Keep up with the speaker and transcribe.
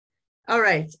All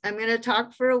right, I'm going to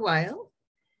talk for a while,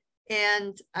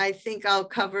 and I think I'll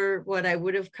cover what I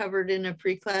would have covered in a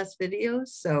pre-class video.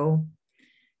 So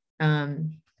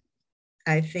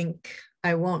I think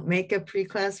I won't make a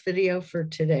pre-class video for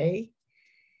today.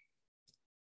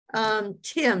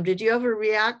 Tim, did you have a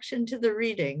reaction to the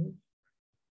reading?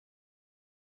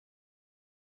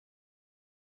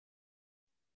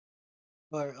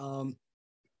 But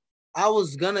I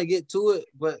was gonna get to it,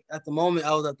 but at the moment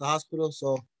I was at the hospital,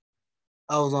 so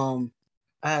I was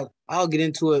I'll get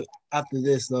into it after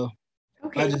this though.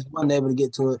 Okay. I just wasn't able to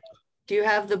get to it. Do you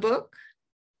have the book?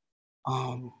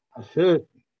 I should.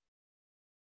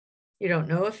 You don't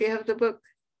know if you have the book?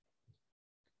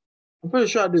 I'm pretty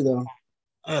sure I do though.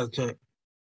 I gotta check.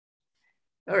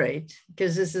 All right,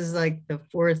 because this is like the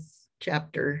fourth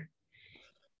chapter,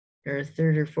 or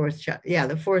third or fourth chapter. Yeah,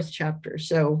 the fourth chapter.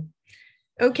 So,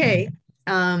 okay,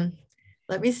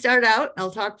 let me start out.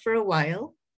 I'll talk for a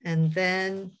while, and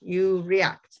then you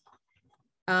react.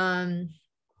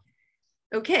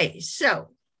 Okay,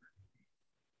 so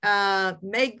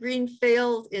Meg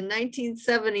Greenfield in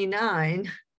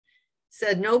 1979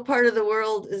 said, "No part of the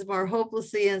world is more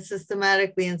hopelessly and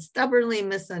systematically and stubbornly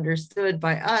misunderstood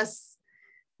by us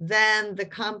than the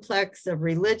complex of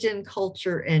religion,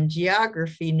 culture, and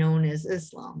geography known as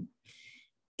Islam."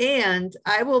 And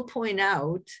I will point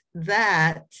out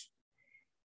that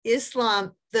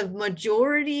Islam, the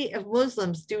majority of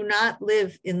Muslims do not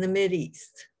live in the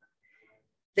Mideast.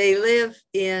 They live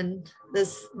in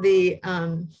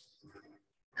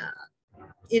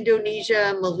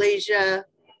Indonesia, Malaysia,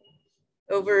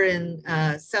 over in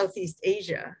Southeast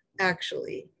Asia,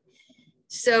 actually.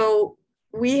 So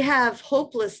we have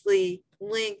hopelessly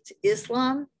linked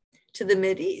Islam to the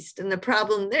Mideast. And the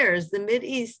problem there is the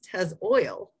Mideast has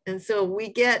oil. And so we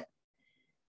get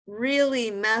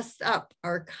really messed up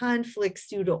our conflicts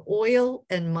due to oil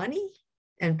and money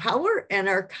and power, and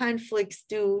our conflicts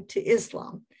due to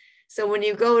Islam. So when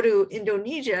you go to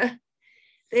Indonesia,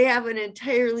 they have an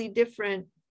entirely different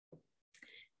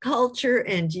culture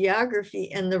and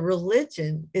geography, and the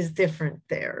religion is different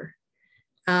there.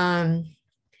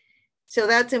 So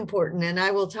that's important, and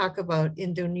I will talk about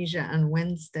Indonesia on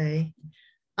Wednesday.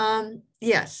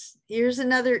 Yes, here's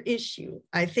another issue.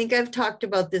 I think I've talked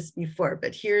about this before,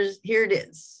 but here it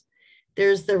is.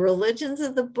 There's the religions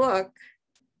of the book,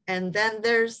 and then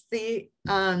there's the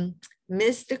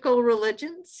mystical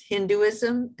religions,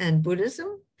 Hinduism and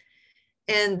Buddhism.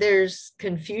 And there's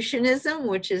Confucianism,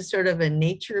 which is sort of a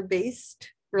nature-based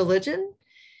religion.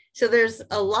 So there's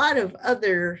a lot of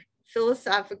other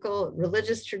philosophical,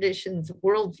 religious traditions,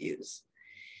 worldviews.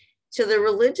 So the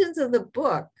religions of the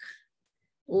book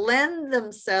lend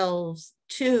themselves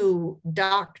to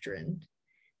doctrine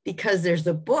because there's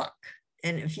a book.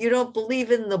 And if you don't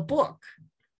believe in the book,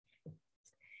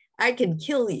 I can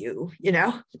kill you, you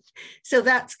know? So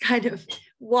that's kind of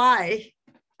why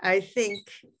I think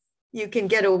you can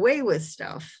get away with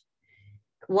stuff.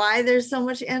 Why there's so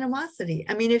much animosity.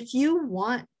 I mean, if you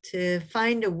want to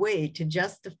find a way to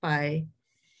justify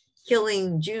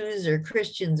killing Jews or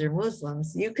Christians or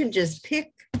Muslims, you can just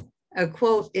pick a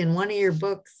quote in one of your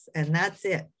books and that's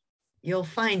it. You'll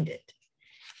find it.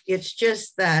 It's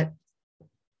just that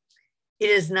it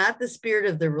is not the spirit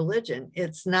of the religion.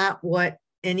 It's not what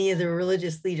any of the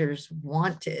religious leaders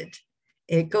wanted.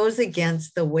 It goes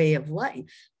against the way of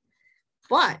life.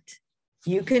 But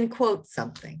you can quote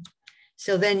something.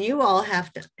 So then you all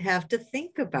have to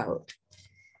think about,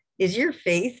 is your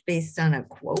faith based on a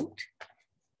quote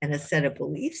and a set of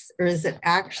beliefs, or is it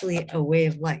actually a way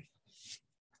of life?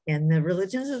 And the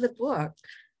religions of the book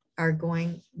are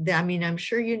going, I mean, I'm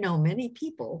sure you know many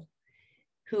people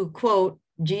who quote,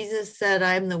 Jesus said,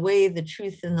 "I'm the way, the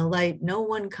truth, and the light. No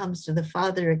one comes to the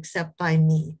Father except by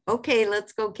me." Okay,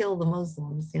 let's go kill the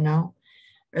Muslims, you know?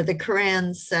 Or the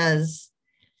Quran says,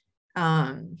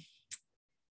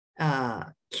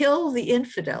 kill the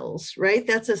infidels, right?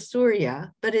 That's a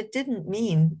surah, but it didn't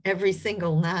mean every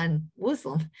single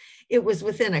non-Muslim. It was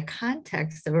within a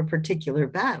context of a particular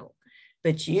battle.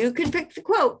 But you can pick the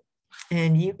quote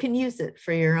and you can use it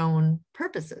for your own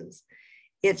purposes.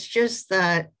 It's just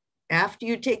that after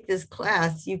you take this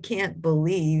class, you can't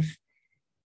believe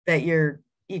that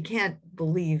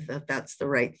that's the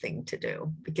right thing to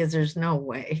do, because there's no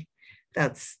way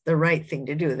that's the right thing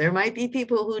to do. There might be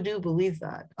people who do believe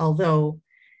that, although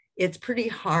it's pretty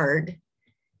hard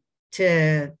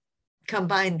to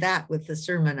combine that with the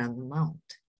Sermon on the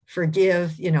Mount.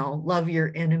 Forgive, love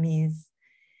your enemies.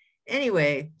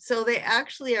 Anyway, so they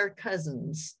actually are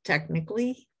cousins,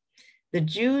 technically. The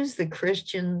Jews, the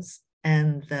Christians,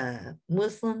 and the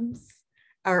Muslims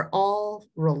are all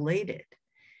related.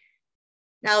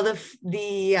 Now,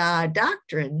 the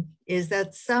doctrine is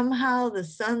that somehow the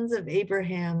sons of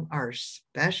Abraham are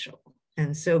special.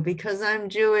 And so because I'm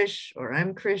Jewish or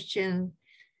I'm Christian,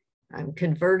 I'm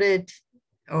converted,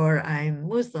 or I'm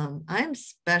Muslim, I'm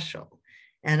special.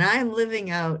 And I'm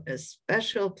living out a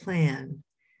special plan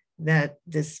that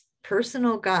this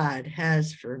personal God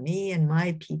has for me and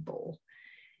my people.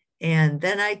 And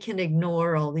then I can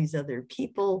ignore all these other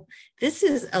people. This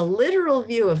is a literal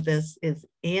view of this is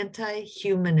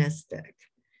anti-humanistic.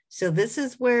 So this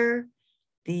is where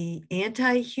the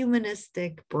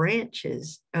anti-humanistic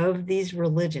branches of these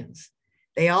religions,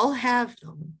 they all have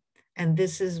them. And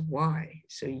this is why.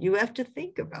 So you have to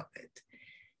think about it.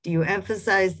 Do you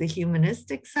emphasize the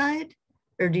humanistic side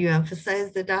or do you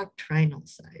emphasize the doctrinal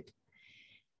side?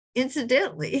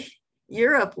 Incidentally,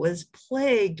 Europe was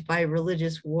plagued by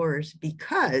religious wars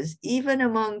because even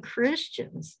among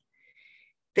Christians,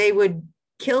 they would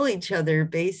kill each other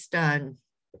based on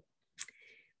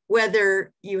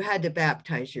whether you had to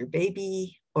baptize your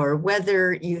baby or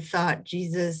whether you thought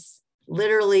Jesus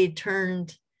literally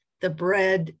turned the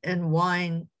bread and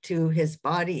wine to his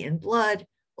body and blood,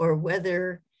 or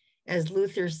whether, as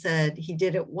Luther said, he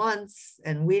did it once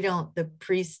and the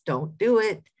priests don't do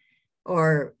it.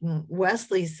 Or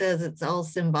Wesley says it's all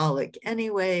symbolic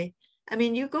anyway. I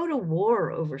mean, you go to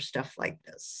war over stuff like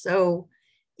this. So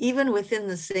even within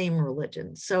the same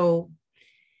religion. So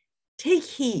take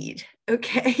heed,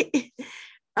 okay?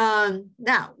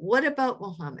 Now, what about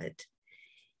Muhammad?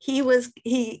 He was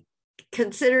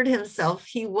considered the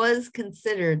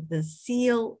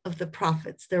seal of the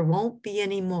prophets. There won't be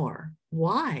any more.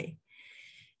 Why?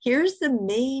 Here's the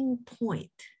main point.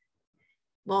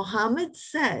 Muhammad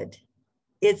said,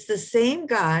 it's the same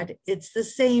God, it's the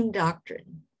same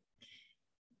doctrine.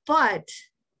 But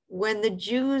when the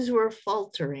Jews were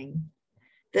faltering,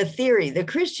 the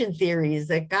Christian theory is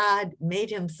that God made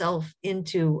himself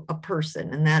into a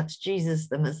person, and that's Jesus,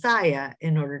 the Messiah,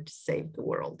 in order to save the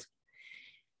world.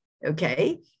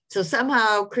 Okay, so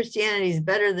somehow Christianity is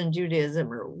better than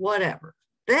Judaism or whatever.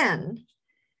 Then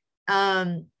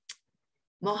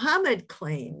Muhammad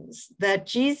claims that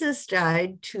Jesus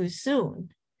died too soon.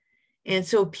 And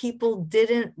so people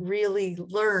didn't really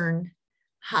learn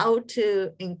how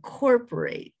to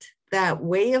incorporate that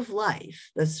way of life,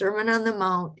 the Sermon on the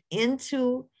Mount,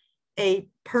 into a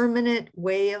permanent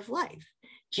way of life.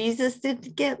 Jesus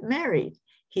didn't get married.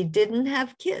 He didn't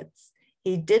have kids.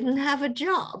 He didn't have a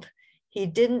job. He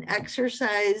didn't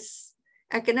exercise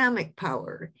economic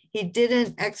power. He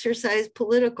didn't exercise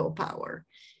political power.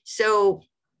 So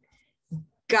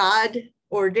God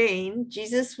ordained,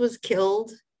 Jesus was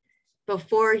killed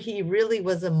before he really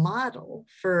was a model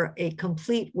for a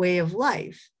complete way of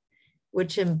life,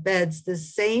 which embeds the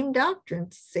same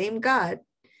doctrine, same God.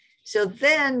 So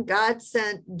then God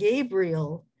sent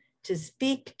Gabriel to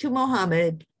speak to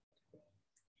Muhammad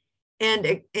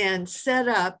and set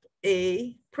up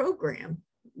a program,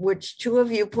 which two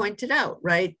of you pointed out,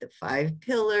 right? The 5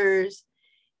 pillars.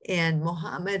 And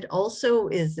Muhammad also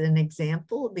is an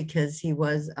example because he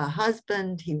was a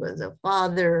husband, he was a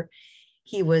father,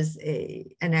 he was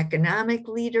an economic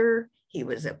leader, he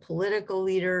was a political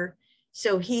leader.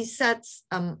 So he sets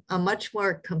a much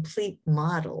more complete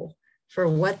model for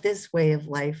what this way of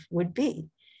life would be.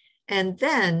 And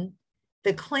then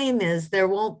the claim is there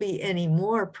won't be any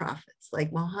more prophets.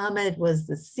 Like Muhammad was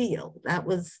the seal. That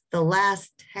was the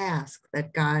last task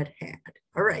that God had.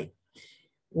 All right.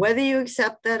 Whether you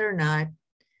accept that or not,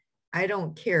 I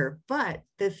don't care. But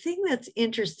the thing that's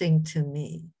interesting to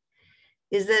me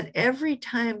is that every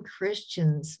time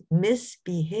Christians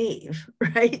misbehave,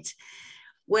 right?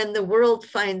 When the world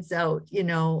finds out,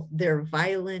 they're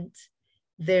violent,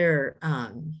 they're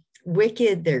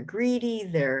wicked, they're greedy,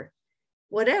 they're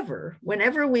whatever.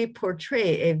 Whenever we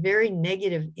portray a very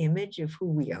negative image of who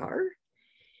we are,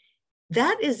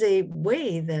 that is a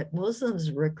way that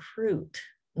Muslims recruit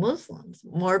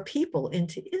more people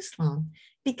into Islam,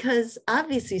 because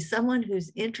obviously someone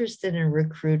who's interested in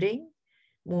recruiting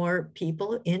more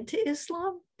people into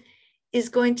Islam is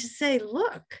going to say,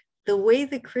 look, the way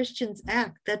the Christians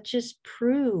act, that just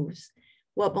proves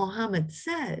what Muhammad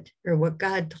said, or what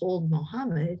God told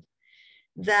Muhammad,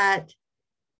 that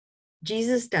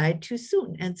Jesus died too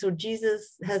soon. And so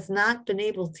Jesus has not been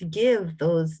able to give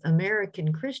those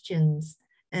American Christians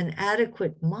an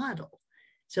adequate model.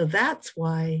 So that's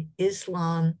why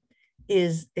Islam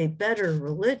is a better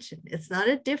religion. It's not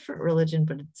a different religion,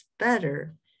 but it's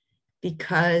better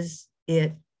because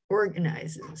it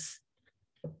organizes.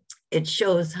 It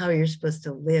shows how you're supposed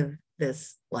to live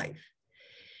this life.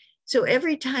 So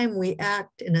every time we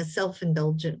act in a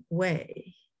self-indulgent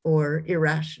way or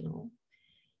irrational,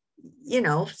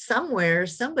 somewhere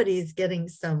somebody's getting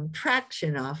some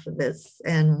traction off of this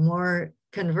and more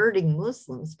converting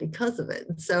Muslims because of it.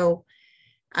 And so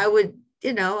I would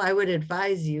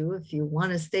advise you, if you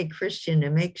want to stay Christian, to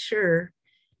make sure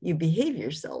you behave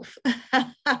yourself.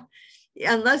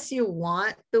 Unless you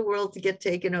want the world to get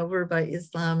taken over by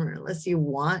Islam, or unless you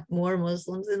want more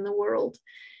Muslims in the world,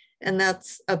 and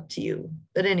that's up to you.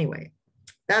 But anyway,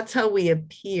 that's how we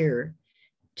appear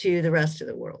to the rest of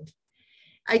the world.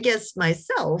 I guess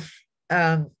myself,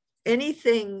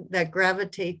 anything that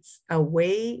gravitates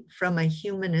away from a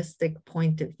humanistic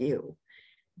point of view,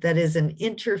 that is an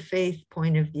interfaith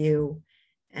point of view,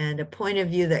 and a point of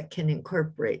view that can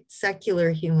incorporate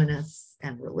secular humanists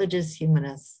and religious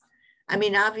humanists. I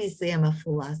mean, obviously, I'm a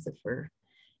philosopher,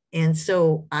 and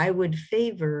so I would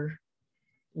favor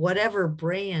whatever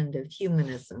brand of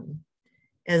humanism,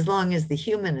 as long as the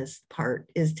humanist part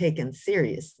is taken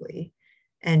seriously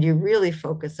and you really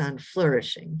focus on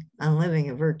flourishing, on living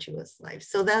a virtuous life.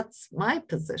 So that's my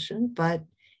position, but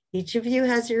each of you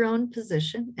has your own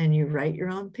position and you write your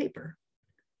own paper.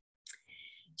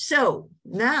 So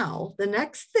now the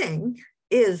next thing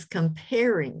is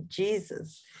comparing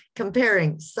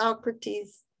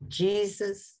Socrates,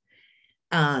 Jesus,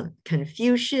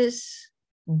 Confucius,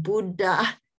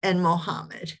 Buddha, and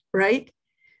Mohammed, right?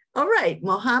 All right,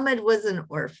 Mohammed was an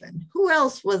orphan. Who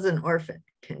else was an orphan?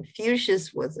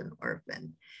 Confucius was an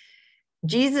orphan.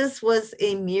 Jesus was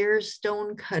a mere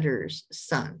stonecutter's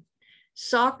son.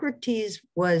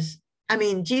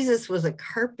 Jesus was a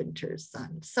carpenter's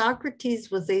son.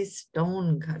 Socrates was a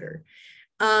stonecutter.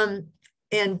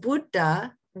 And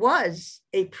Buddha was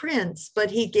a prince,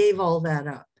 but he gave all that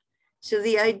up. So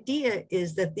the idea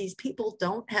is that these people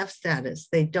don't have status,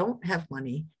 they don't have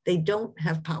money, they don't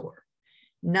have power.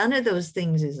 None of those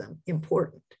things is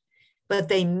important, but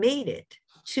they made it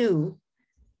to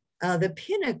the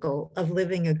pinnacle of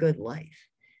living a good life.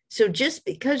 So just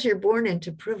because you're born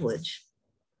into privilege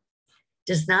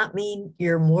does not mean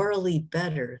you're morally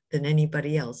better than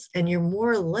anybody else, and you're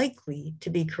more likely to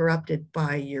be corrupted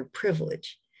by your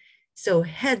privilege. So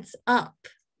heads up,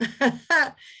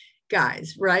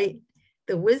 guys, right?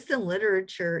 The wisdom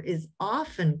literature is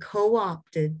often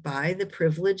co-opted by the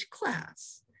privileged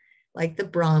class, like the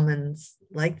Brahmins,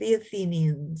 like the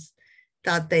Athenians,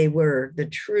 thought they were the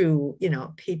true,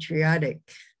 patriotic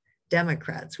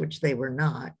Democrats, which they were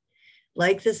not,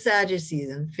 like the Sadducees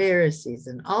and Pharisees,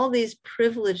 and all these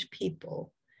privileged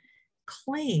people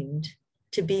claimed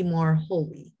to be more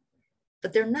holy,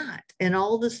 but they're not. And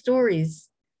all the stories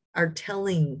are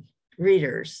telling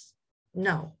readers,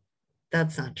 no,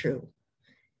 that's not true.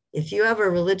 If you have a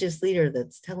religious leader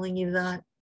that's telling you that,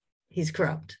 he's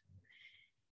corrupt.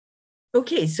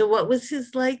 Okay, so what was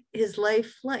his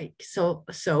life like?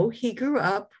 So he grew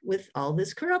up with all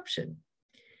this corruption.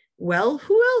 Well,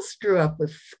 who else grew up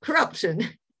with corruption?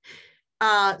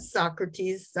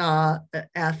 Socrates saw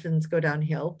Athens go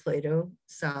downhill. Plato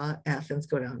saw Athens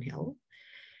go downhill.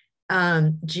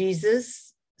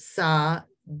 Jesus saw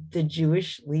the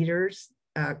Jewish leaders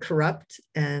corrupt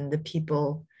and the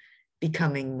people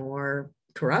becoming more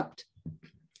corrupt.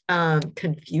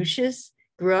 Confucius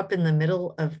grew up in the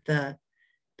middle of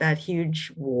that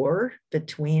huge war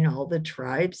between all the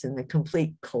tribes and the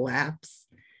complete collapse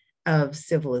of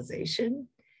civilization.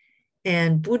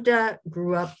 And Buddha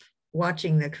grew up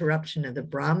watching the corruption of the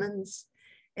Brahmins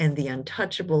and the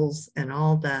untouchables and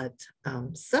all that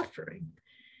suffering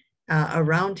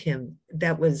around him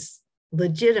that was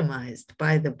legitimized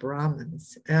by the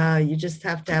Brahmins. You just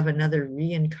have to have another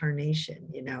reincarnation,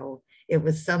 it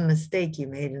was some mistake you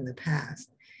made in the past.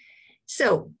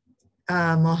 So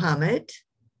Mohammed,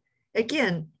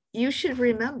 again, you should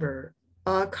remember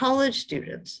college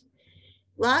students.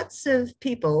 Lots of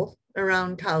people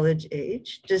around college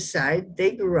age decide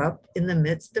they grew up in the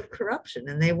midst of corruption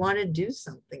and they want to do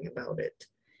something about it,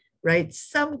 right?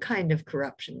 Some kind of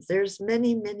corruptions. There's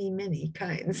many, many, many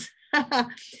kinds.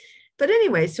 But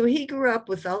anyway, so he grew up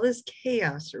with all this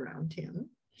chaos around him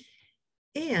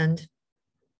and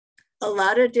a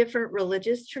lot of different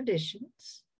religious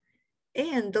traditions.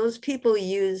 And those people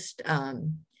used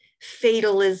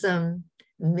fatalism,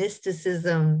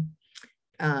 mysticism,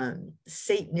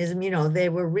 Satanism, they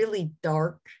were really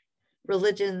dark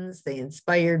religions. They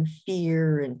inspired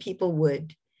fear, and people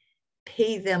would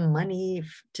pay them money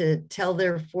to tell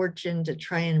their fortune to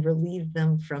try and relieve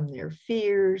them from their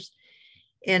fears.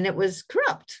 And it was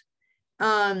corrupt.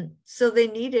 So they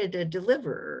needed a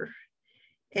deliverer.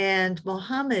 And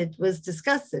Muhammad was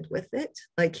disgusted with it.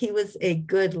 Like he was a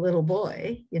good little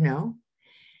boy,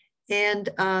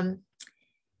 And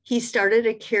he started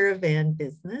a caravan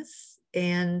business.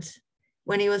 And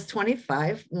When he was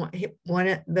 25,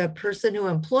 the person who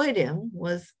employed him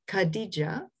was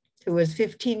Khadija, who was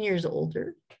 15 years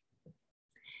older.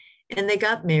 And they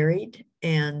got married,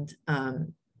 and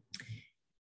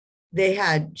they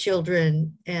had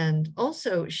children. And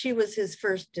also, she was his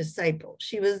first disciple.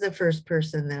 She was the first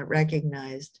person that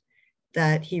recognized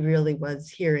that he really was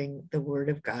hearing the word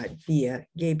of God via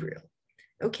Gabriel.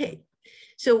 Okay,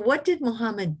 so what did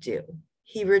Muhammad do?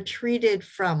 He retreated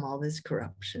from all this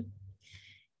corruption.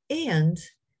 And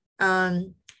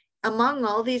among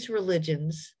all these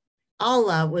religions,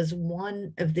 Allah was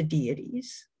one of the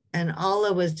deities, and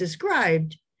Allah was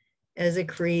described as a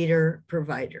creator,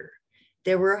 provider.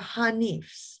 There were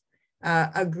Hanifs,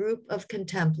 a group of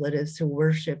contemplatives who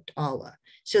worshiped Allah.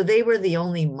 So they were the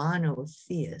only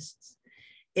monotheists.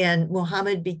 And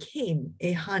Muhammad became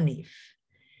a Hanif.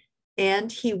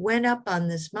 And he went up on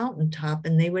this mountaintop,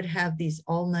 and they would have these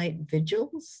all-night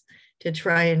vigils to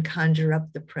try and conjure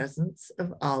up the presence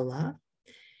of Allah.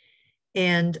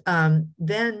 And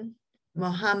then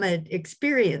Muhammad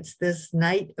experienced this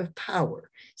night of power.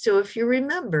 So if you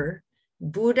remember,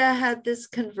 Buddha had this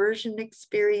conversion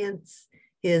experience,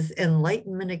 his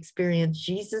enlightenment experience.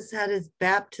 Jesus had his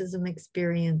baptism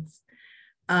experience.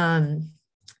 And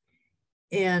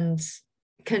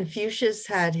Confucius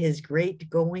had his great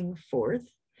going forth.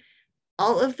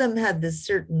 All of them had this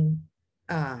certain,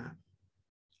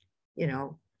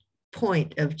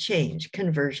 point of change,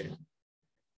 conversion.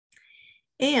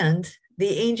 And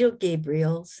the angel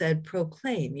Gabriel said,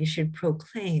 proclaim, you should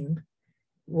proclaim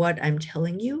what I'm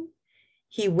telling you.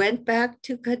 He went back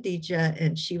to Khadija,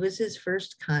 and she was his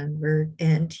first convert,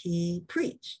 and he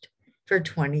preached for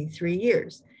 23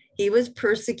 years. He was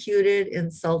persecuted,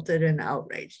 insulted, and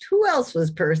outraged. Who else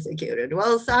was persecuted?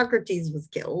 Well, Socrates was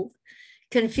killed.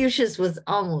 Confucius was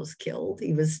almost killed.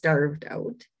 He was starved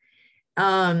out.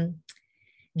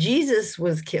 Jesus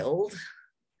was killed,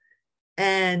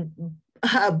 and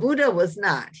Buddha was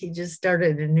not. He just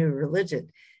started a new religion.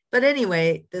 But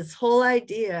anyway, this whole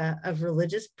idea of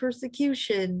religious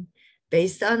persecution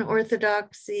based on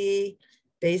orthodoxy,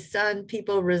 based on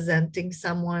people resenting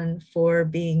someone for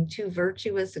being too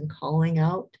virtuous and calling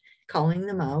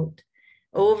them out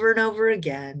over and over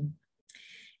again.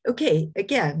 Okay,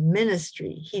 again,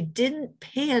 ministry. He didn't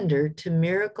pander to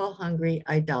miracle-hungry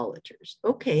idolaters.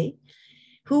 Okay,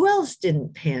 who else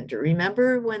didn't pander?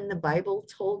 Remember when the Bible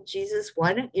told Jesus,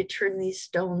 why don't you turn these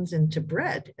stones into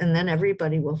bread, and then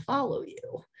everybody will follow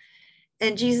you?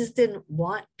 And Jesus didn't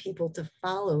want people to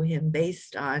follow him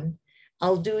based on,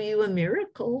 I'll do you a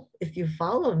miracle if you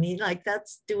follow me. Like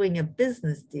that's doing a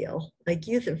business deal, like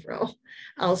Euthyphro.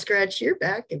 I'll scratch your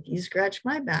back if you scratch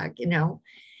my back,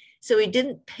 So he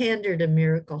didn't pander to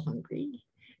miracle hungry.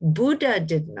 Buddha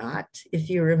did not. If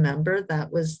you remember,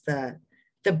 that was the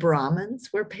Brahmins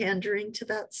were pandering to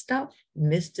that stuff,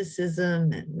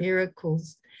 mysticism and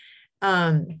miracles.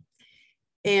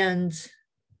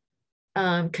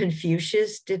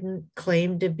 Confucius didn't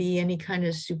claim to be any kind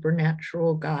of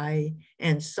supernatural guy,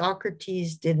 and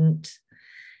Socrates didn't.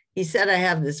 He said, I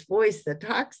have this voice that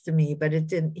talks to me, but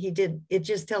it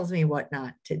just tells me what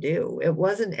not to do. It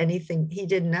wasn't anything. He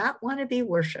did not want to be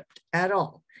worshiped at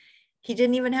all. He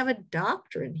didn't even have a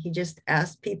doctrine. He just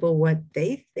asked people what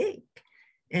they think,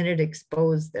 and it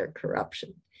exposed their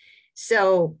corruption.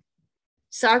 So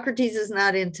Socrates is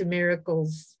not into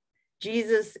miracles.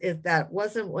 Jesus, if that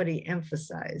wasn't what he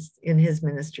emphasized in his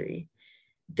ministry.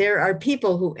 There are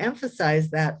people who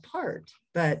emphasize that part,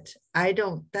 but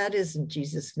that isn't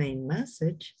Jesus' main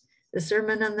message. The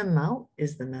Sermon on the Mount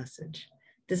is the message.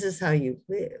 This is how you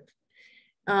live.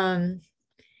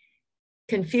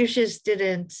 Confucius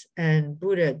didn't, and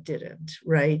Buddha didn't,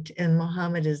 right? And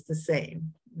Muhammad is the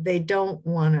same. They don't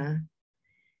want to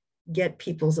get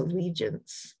people's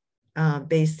allegiance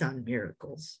based on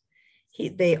miracles.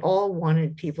 They all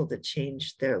wanted people to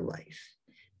change their life.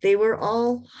 They were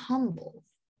all humble.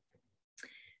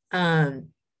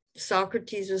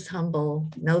 Socrates was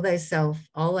humble. Know thyself.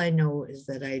 All I know is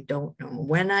that I don't know.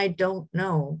 When I don't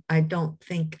know, I don't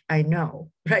think I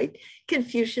know, right?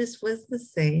 Confucius was the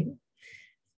same.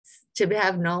 To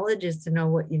have knowledge is to know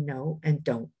what you know and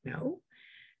don't know.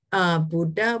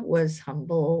 Buddha was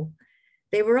humble.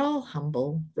 They were all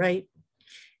humble, right?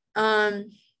 The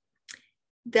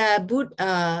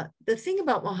thing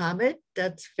about Muhammad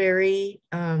that's very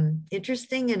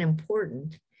interesting and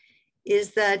important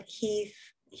is that he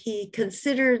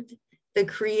considered the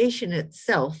creation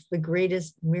itself the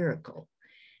greatest miracle,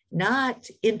 not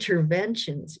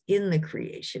interventions in the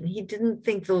creation. He didn't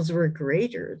think those were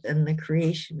greater than the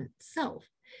creation itself.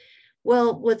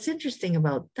 Well, what's interesting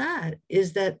about that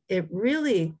is that it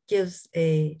really gives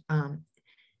a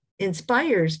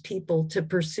inspires people to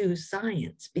pursue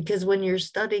science, because when you're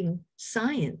studying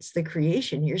science, the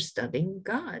creation, you're studying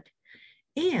God,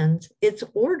 and it's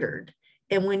ordered.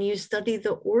 And when you study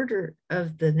the order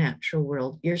of the natural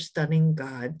world, you're studying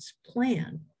God's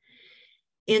plan.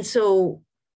 And so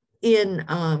in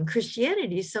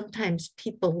Christianity, sometimes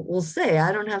people will say,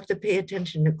 I don't have to pay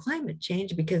attention to climate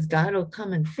change because God will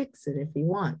come and fix it if he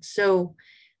wants. So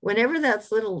whenever that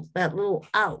little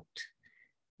out,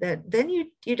 that then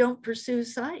you don't pursue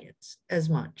science as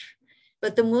much.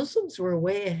 But the Muslims were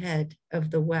way ahead of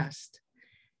the West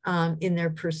in their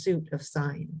pursuit of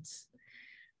science.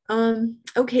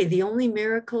 Okay, the only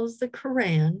miracle is the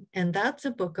Quran, and that's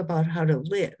a book about how to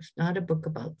live, not a book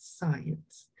about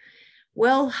science.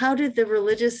 Well, how did the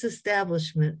religious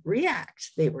establishment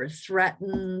react? They were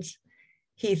threatened.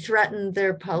 He threatened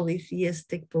their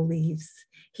polytheistic beliefs.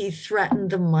 He threatened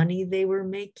the money they were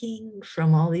making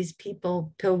from all these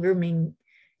people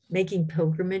making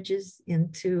pilgrimages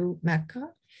into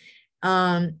Mecca.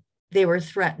 They were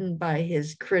threatened by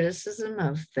his criticism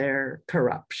of their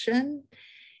corruption.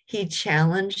 He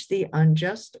challenged the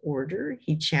unjust order.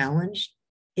 He challenged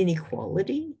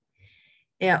inequality.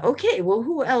 Yeah, okay, well,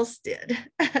 who else did?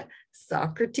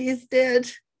 Socrates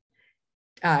did.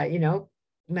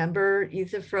 Remember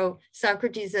Euthyphro?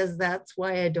 Socrates says, that's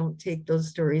why I don't take those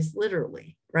stories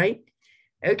literally, right?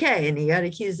 Okay, and he got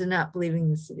accused of not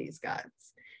believing the city's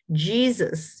gods.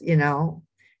 Jesus,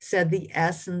 said the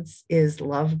essence is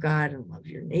love God and love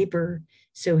your neighbor.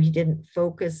 So he didn't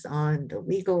focus on the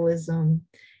legalism.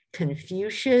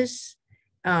 Confucius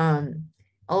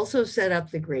also set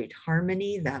up the great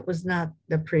harmony. That was not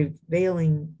the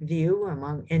prevailing view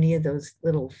among any of those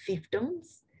little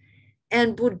fiefdoms.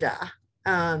 And Buddha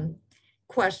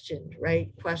questioned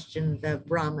the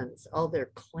Brahmins, all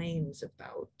their claims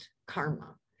about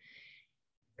karma.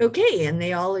 Okay, and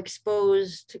they all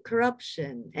exposed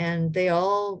corruption, and they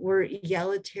all were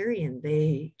egalitarian.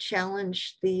 They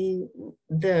challenged the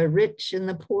rich and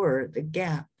the poor, the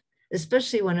gap,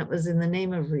 especially when it was in the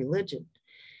name of religion.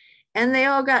 And they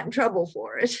all got in trouble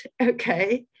for it.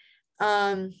 Okay.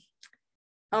 All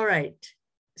right.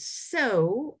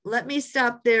 So let me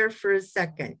stop there for a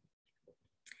second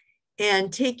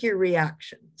and take your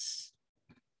reactions.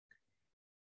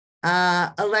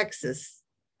 Alexis,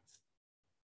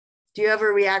 do you have a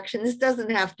reaction? This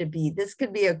doesn't have to be, this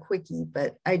could be a quickie,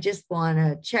 but I just want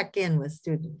to check in with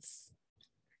students.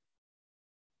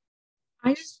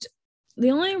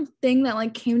 The only thing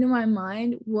that came to my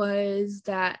mind was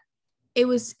that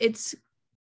it's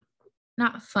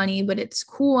not funny, but it's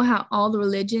cool how all the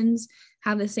religions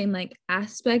have the same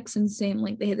aspects and same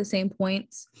they hit the same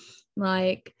points,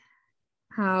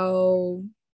 how,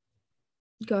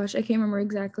 gosh, I can't remember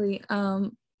exactly,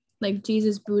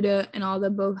 Jesus, Buddha, and all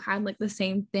them both had the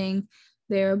same thing.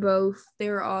 They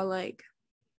were all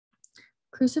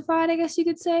crucified, I guess you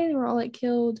could say. They were all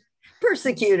killed,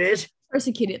 persecuted,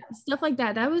 stuff like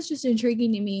that. That was just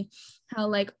intriguing to me,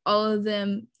 how all of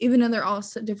them, even though they're all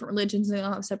different religions, they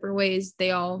all have separate ways,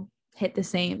 they all hit the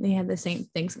same, they had the same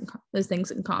things, those things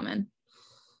in common.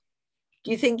 Do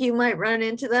you think you might run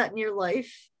into that in your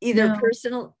life? Either No.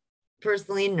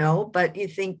 Personally, no, but you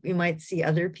think you might see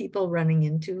other people running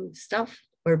into stuff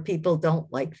where people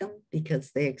don't like them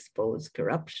because they expose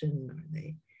corruption, or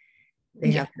they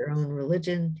have their own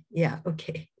religion? Yeah,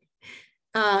 okay.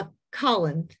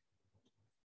 Colin.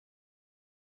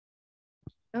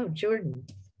 Oh, Jordan.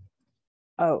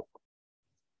 Oh,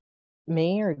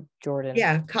 me or Jordan?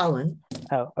 Yeah, Colin.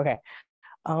 Oh, okay.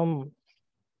 I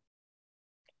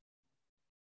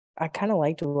kind of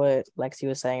liked what Lexi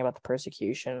was saying about the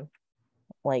persecution.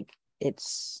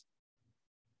 It's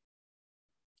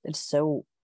so,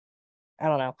 I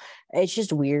don't know. It's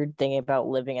just weird thinking about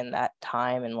living in that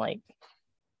time and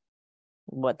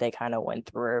what they kind of went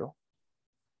through.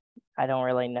 I don't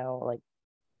really know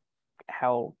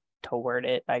how to word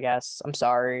it, I guess. I'm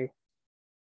sorry.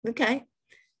 Okay.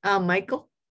 Michael?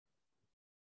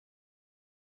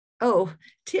 Oh,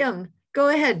 Tim. Go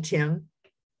ahead, Tim.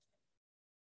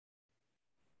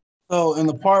 So in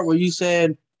the part where you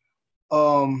said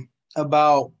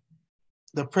about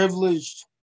the privileged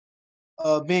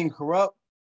being corrupt,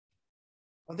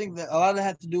 I think that a lot of that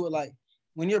has to do with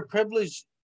when you're privileged,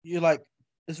 you're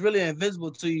it's really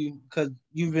invisible to you because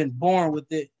you've been born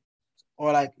with it,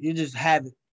 or you just have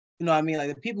it. You know what I mean?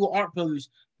 The people who aren't privileged,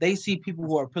 they see people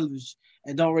who are privileged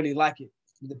and don't really like it.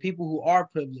 The people who are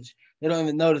privileged, they don't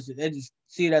even notice it. They just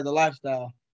see it as a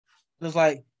lifestyle. It's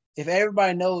if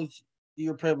everybody knows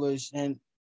you're privileged, and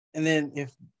then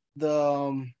if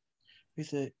the we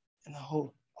said, and the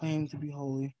whole claim to be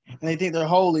holy, and they think they're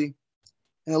holy,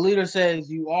 and the leader says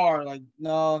you are, like,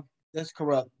 no, that's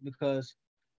corrupt because,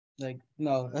 like,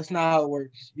 no, that's not how it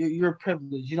works. You're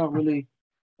privileged. You don't really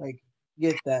like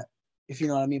get that, if you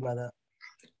know what I mean by that.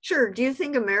 Sure. Do you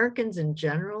think Americans in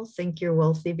general think you're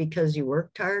wealthy because you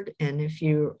worked hard, and if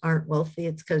you aren't wealthy,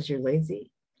 it's because you're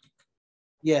lazy?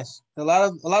 Yes, a lot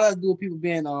of do with people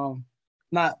being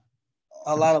not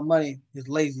a lot of money is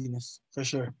laziness for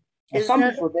sure. And some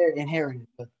people they're inherited,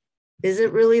 but is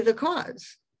it really the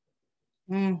cause?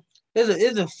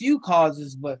 There's a few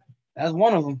causes, but that's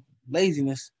one of them,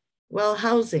 laziness. Well,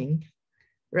 housing,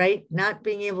 right? Not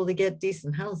being able to get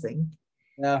decent housing.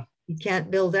 Yeah. You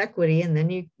can't build equity, and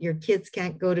then your kids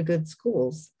can't go to good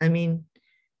schools. I mean,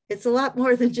 it's a lot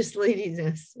more than just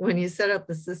laziness when you set up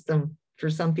the system for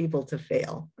some people to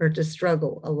fail or to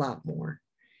struggle a lot more.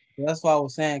 That's what I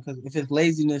was saying, because if it's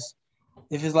laziness,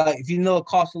 if it's like, if you know it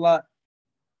costs a lot,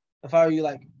 if I were you,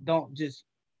 like, don't just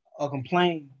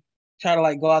complain. Try to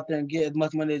like go out there and get as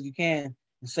much money as you can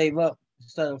and save up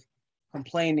instead of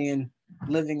complaining and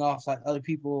living off like other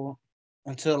people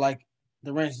until like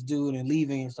the rent's due and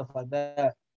leaving and stuff like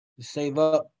that. Just save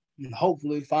up and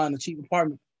hopefully find a cheap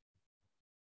apartment.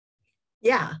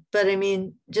 Yeah, but I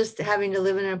mean, just having to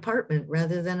live in an apartment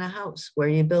rather than a house where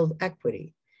you build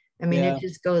equity. I mean, it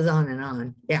just goes on and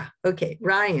on. Yeah. Okay.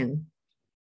 Ryan.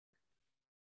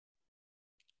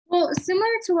 Well, similar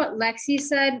to what Lexi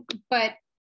said, but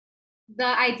the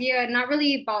idea, not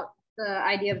really about the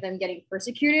idea of them getting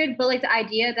persecuted, but like the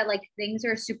idea that like things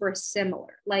are super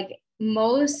similar. Like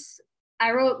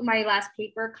I wrote my last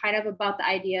paper kind of about the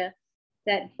idea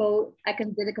that both, I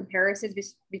can do the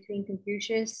comparisons between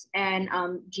Confucius and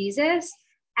Jesus.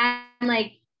 And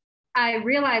like, I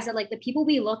realized that like the people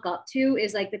we look up to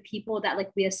is like the people that like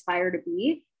we aspire to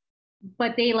be,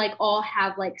 but they like all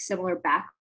have like similar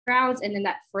backgrounds. And then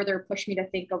that further pushed me to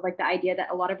think of like the idea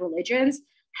that a lot of religions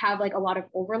have like a lot of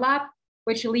overlap,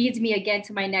 which leads me again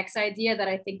to my next idea that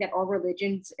I think that all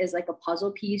religions is like a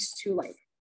puzzle piece to like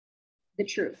the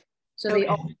truth. So they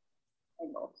all,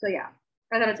 so yeah,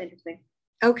 I thought it's interesting.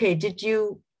 Okay,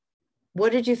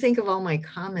 what did you think of all my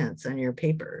comments on your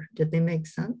paper? Did they make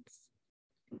sense?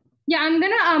 Yeah, I'm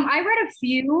gonna, I read a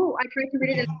few, I tried to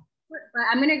read it, but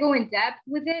I'm gonna go in depth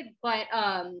with it, but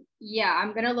yeah,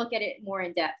 I'm gonna look at it more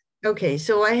in depth. Okay,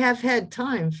 so I have had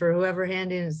time for whoever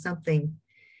handed in something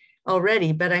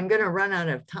already, but I'm gonna run out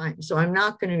of time. So I'm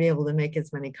not gonna be able to make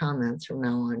as many comments from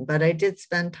now on, but I did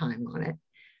spend time on it.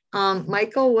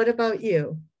 Michael, what about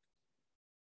you?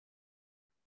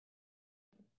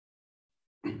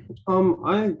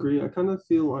 I agree. I kind of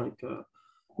feel like,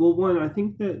 well, one, I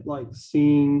think that like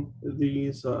seeing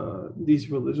these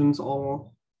religions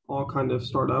all kind of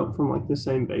start out from like the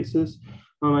same basis.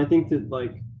 I think that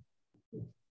like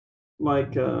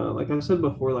I said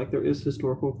before, like there is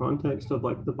historical context of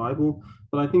like the Bible,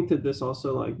 but I think that this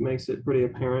also like makes it pretty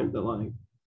apparent that like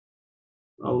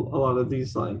a lot of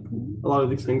these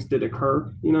things did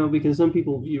occur, you know, because some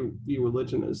people view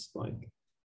religion as like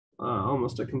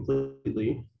almost a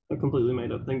completely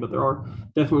made up thing, but there are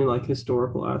definitely like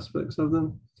historical aspects of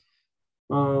them.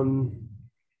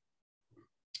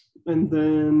 And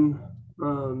then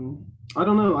I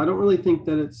don't know. I don't really think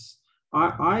that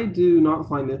I do not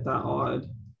find it that odd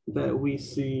that we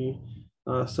see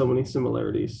so many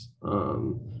similarities.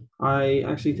 I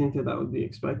actually think that would be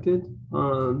expected.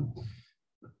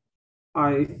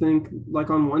 I think, like,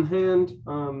 on one hand,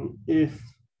 if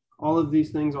all of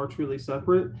these things are truly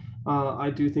separate, I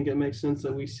do think it makes sense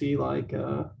that we see like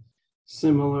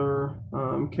similar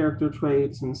character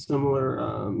traits and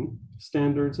similar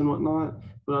standards and whatnot.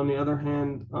 But on the other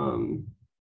hand,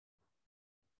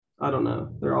 I don't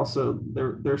know.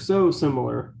 They're so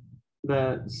similar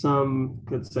that some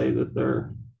could say that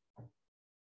they're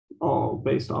all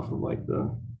based off of like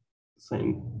the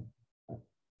same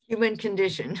human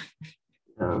condition.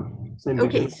 Same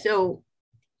okay, so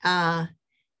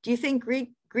do you think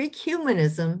Greek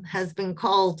humanism has been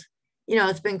called, you know,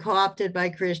 it's been co-opted by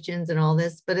Christians and all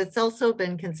this, but it's also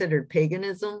been considered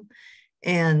paganism.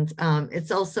 And it's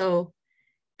also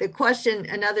the question,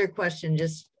 another question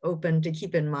just open to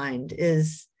keep in mind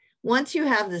is, once you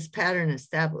have this pattern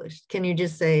established, can you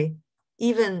just say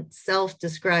even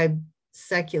self-described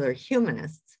secular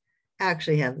humanists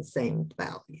actually have the same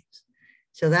values?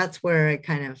 So that's where I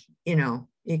kind of, you know,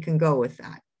 you can go with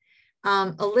that.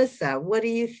 Alyssa, what do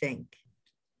you think?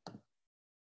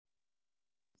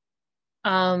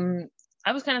 I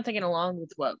was kind of thinking along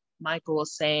with what Michael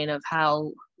was saying of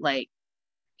how like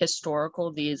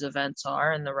historical these events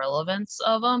are and the relevance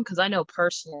of them. Because I know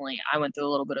personally, I went through a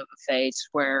little bit of a phase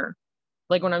where,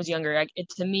 like when I was younger,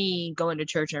 to me, going to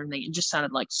church and everything, it just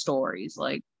sounded like stories.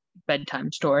 Like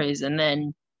bedtime stories. And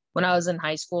then when I was in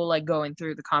high school, like going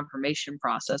through the confirmation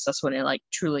process, that's when it like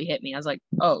truly hit me. I was like,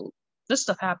 oh, this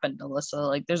stuff happened, Alyssa.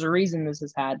 Like, there's a reason this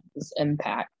has had this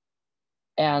impact.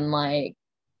 And like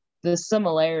the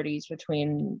similarities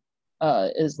between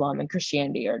Islam and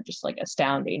Christianity are just like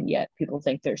astounding, yet people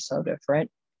think they're so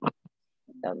different.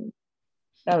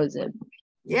 That was it.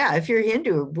 Yeah, if you're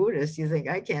Hindu or Buddhist, you think,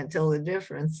 I can't tell the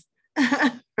difference.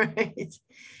 Right?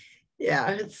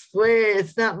 Yeah,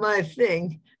 it's not my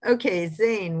thing. Okay,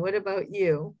 Zane, what about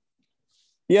you?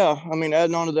 Yeah, I mean,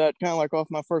 adding on to that, kind of like off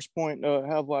my first point,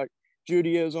 have like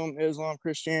Judaism, Islam,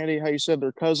 Christianity, how you said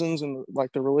they're cousins and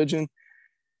like the religion.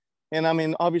 And I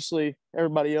mean, obviously,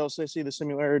 everybody else, they see the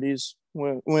similarities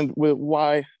with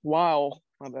while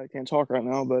I can't talk right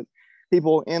now, but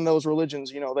people in those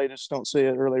religions, they just don't see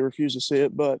it, or they refuse to see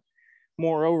it. But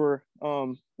moreover,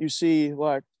 you see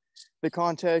like the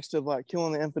context of like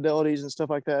killing the infidelities and stuff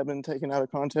like that have been taken out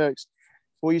of context.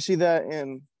 Well, you see that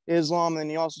in Islam,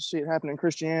 and you also see it happen in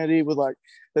Christianity with like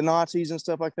the Nazis and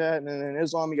stuff like that. And then in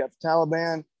Islam, you got the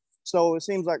Taliban. So it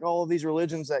seems like all of these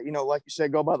religions that, like you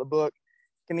said, go by the book,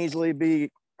 can easily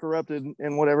be corrupted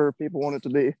in whatever people want it to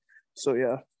be. So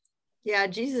yeah. Yeah,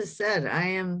 Jesus said, I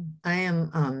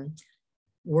am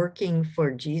working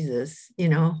for Jesus,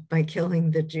 by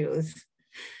killing the Jews.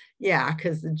 Yeah,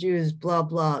 because the Jews, blah,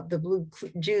 blah, the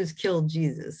Jews killed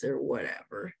Jesus or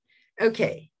whatever.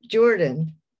 Okay,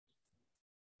 Jordan.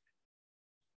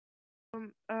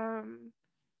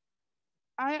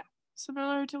 I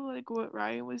similar to like what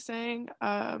Ryan was saying.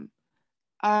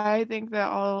 I think that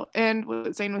all, and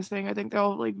what Zane was saying, I think they're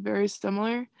all like very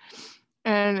similar.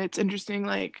 And it's interesting,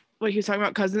 like what he was talking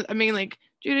about cousins. I mean, like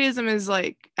Judaism is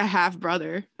like a half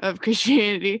brother of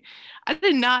Christianity. I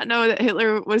did not know that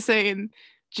Hitler was saying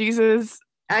Jesus.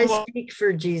 I speak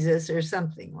for Jesus or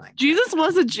something like Jesus that.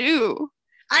 was a Jew.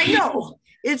 I know.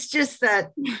 It's just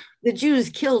that the Jews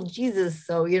killed Jesus,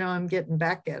 so I'm getting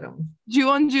back at them. Jew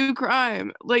on Jew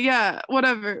crime. Like, yeah,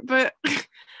 whatever. But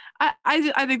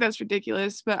I think that's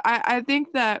ridiculous. But I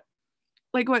think that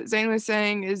like what Zane was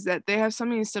saying is that they have so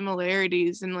many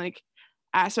similarities and like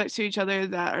aspects to each other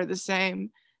that are the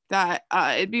same, that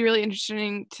it'd be really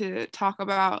interesting to talk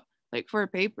about like for a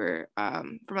paper,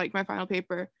 for like my final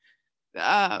paper,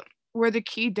 where the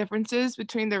key differences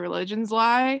between the religions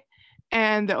lie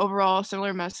and the overall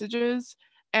similar messages,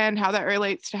 and how that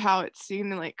relates to how it's seen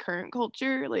in like current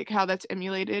culture, like how that's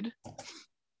emulated.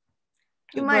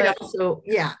 You might also,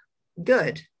 yeah,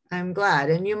 good. I'm glad.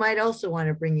 And you might also want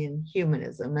to bring in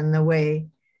humanism and the way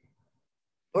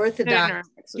Orthodox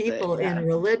people in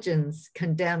religions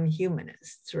condemn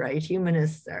humanists, right?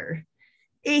 Humanists are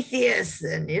atheists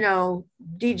and,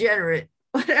 degenerate,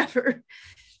 whatever.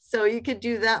 So you could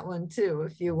do that one too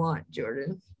if you want,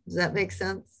 Jordan. Does that make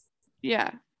sense?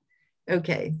 Yeah.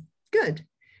 Okay, good.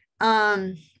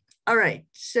 All right,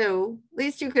 so at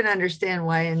least you can understand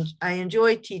why I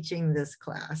enjoy teaching this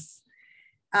class,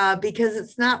 because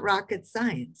it's not rocket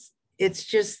science. It's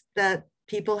just that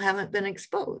people haven't been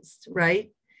exposed, right?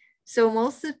 So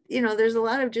most of, there's a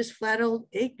lot of just flat old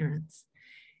ignorance.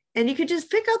 And you could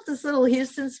just pick up this little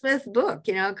Houston Smith book,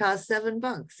 it costs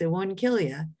 $7. It won't kill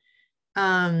you.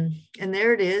 And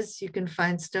there it is. You can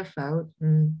find stuff out,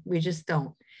 and we just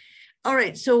don't. All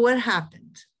right, so what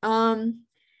happened?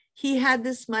 He had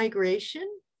this migration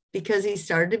because he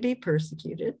started to be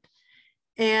persecuted.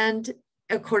 And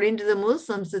according to the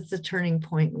Muslims, it's a turning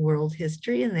point in world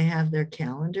history, and they have their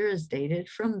calendar is dated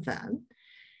from then.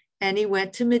 And he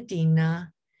went to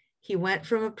Medina. He went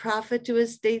from a prophet to a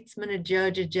statesman, a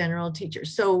judge, a general, teacher.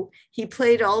 So he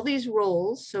played all these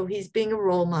roles. So he's being a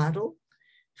role model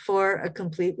for a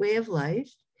complete way of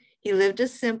life. He lived a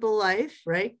simple life,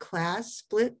 right? Class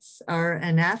splits are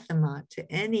anathema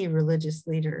to any religious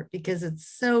leader because it's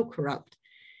so corrupt.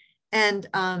 And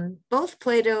both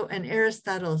Plato and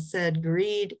Aristotle said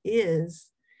greed is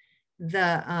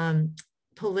the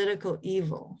political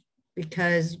evil,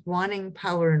 because wanting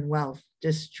power and wealth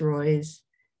destroys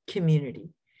community,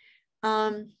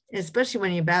 especially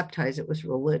when you baptize it with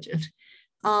religion.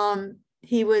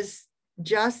 He was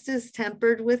justice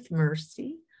tempered with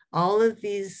mercy. All of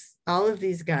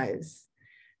these guys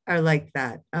are like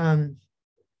that.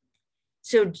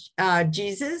 So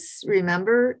Jesus,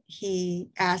 remember,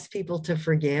 he asked people to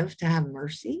forgive, to have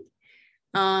mercy.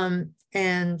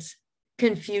 And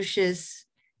Confucius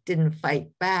didn't fight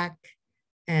back.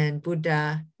 And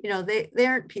Buddha, they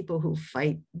aren't people who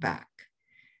fight back.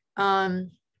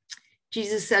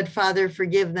 Jesus said, Father,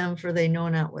 forgive them, for they know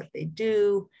not what they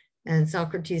do. And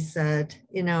Socrates said,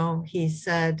 he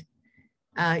said,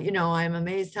 I'm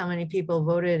amazed how many people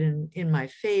voted in my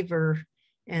favor.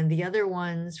 And the other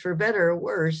ones, for better or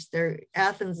worse,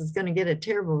 Athens is going to get a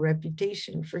terrible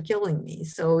reputation for killing me.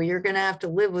 So you're going to have to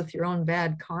live with your own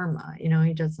bad karma.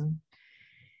 He doesn't.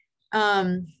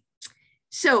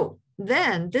 So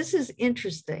then this is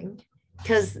interesting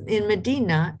because in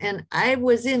Medina, and I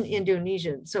was in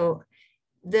Indonesia. So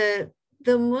the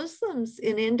Muslims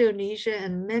in Indonesia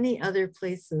and many other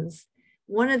places,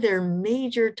 one of their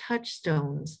major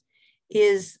touchstones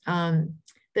is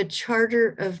the Charter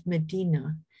of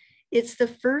Medina. It's the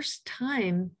first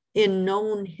time in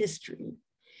known history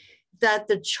that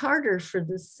the charter for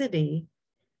the city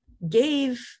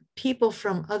gave people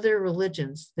from other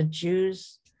religions, the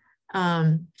Jews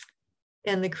and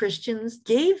the Christians,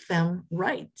 gave them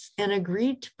rights and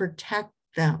agreed to protect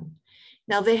them.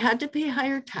 Now, they had to pay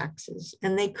higher taxes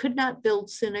and they could not build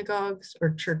synagogues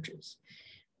or churches,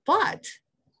 but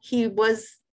you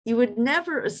would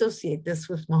never associate this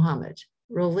with Muhammad.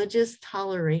 Religious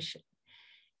toleration,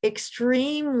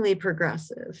 extremely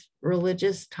progressive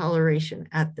religious toleration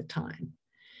at the time.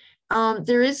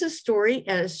 There is a story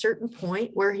at a certain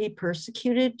point where he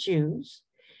persecuted Jews,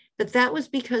 but that was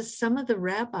because some of the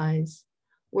rabbis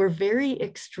were very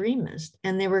extremist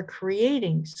and they were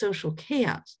creating social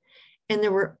chaos. And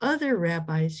there were other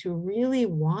rabbis who really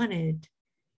wanted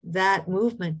that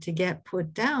movement to get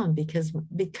put down because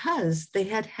they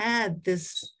had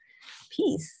this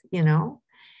peace,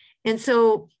 And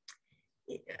so,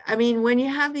 I mean, when you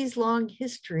have these long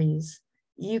histories,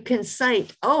 you can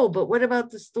cite, oh, but what about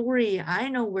the story? I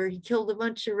know where he killed a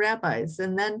bunch of rabbis.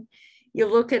 And then you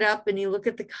look it up and you look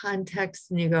at the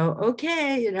context and you go,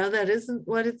 okay, that isn't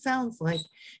what it sounds like.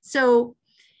 So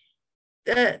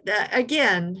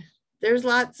again, there's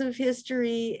lots of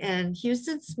history, and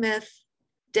Houston Smith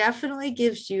definitely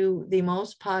gives you the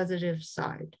most positive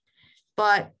side,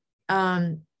 but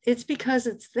it's because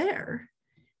it's there.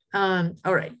 All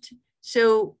right.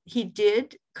 So he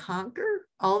did conquer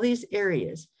all these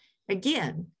areas.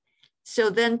 Again, so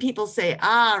then people say,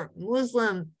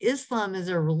 Islam is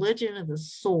a religion of the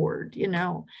sword,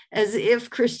 as if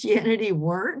Christianity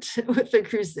weren't with the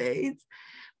Crusades.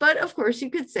 But of course you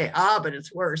could say, but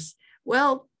it's worse.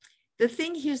 Well, the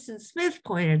thing Houston Smith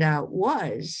pointed out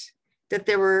was that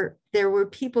there were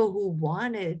people who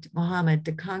wanted Muhammad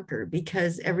to conquer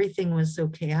because everything was so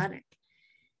chaotic.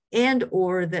 And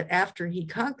or that after he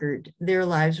conquered, their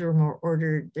lives were more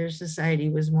ordered, their society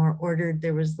was more ordered,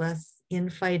 there was less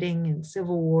infighting and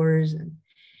civil wars.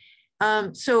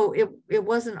 And so it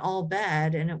wasn't all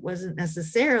bad, and it wasn't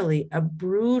necessarily a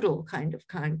brutal kind of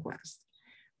conquest.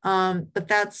 But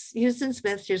that's Houston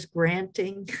Smith just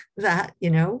granting that,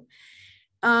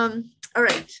 All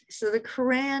right, so the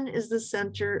Quran is the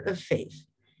center of faith.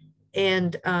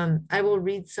 And I will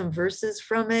read some verses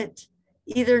from it,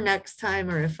 either next time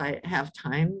or if I have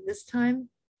time this time.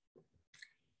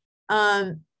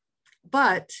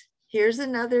 But here's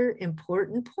another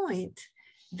important point.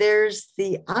 There's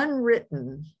the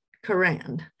unwritten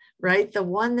Quran, right? The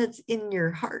one that's in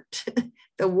your heart,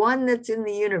 the one that's in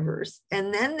the universe.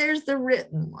 And then there's the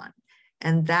written one.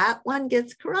 And that one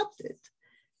gets corrupted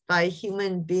by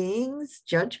human beings'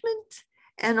 judgment.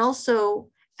 And also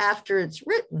after it's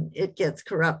written, it gets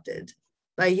corrupted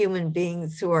by human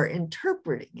beings who are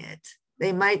interpreting it.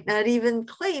 They might not even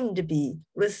claim to be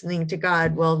listening to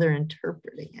God while they're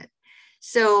interpreting it.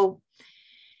 So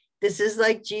this is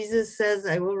like Jesus says,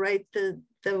 I will write the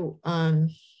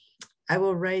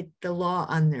law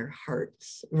on their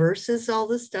hearts versus all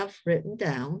the stuff written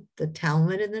down, the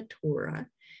Talmud and the Torah.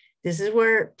 This is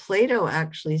where Plato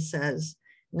actually says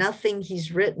nothing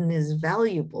he's written is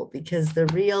valuable because the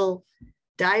real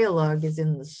dialogue is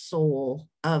in the soul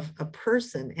of a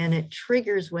person, and it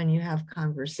triggers when you have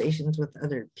conversations with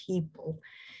other people.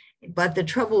 But the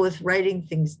trouble with writing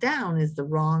things down is the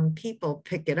wrong people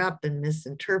pick it up and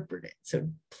misinterpret it. So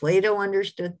Plato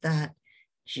understood that.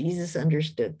 Jesus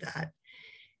understood that.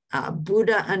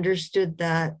 Buddha understood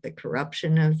that, the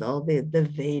corruption of all the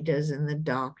Vedas and the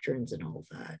doctrines and all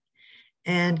that.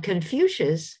 And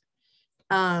Confucius,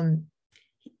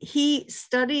 he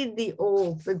studied the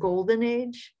golden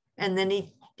age, and then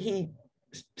he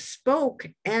spoke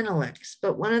Analects,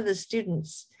 but one of the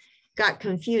students got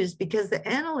confused because the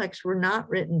Analects were not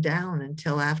written down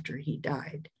until after he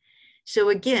died. So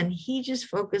again, he just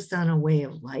focused on a way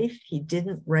of life. He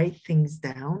didn't write things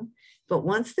down, but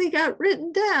once they got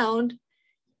written down,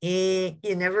 you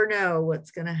never know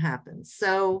what's going to happen.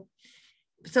 So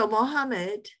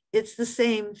Muhammad, it's the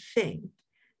same thing.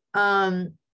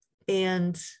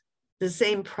 And the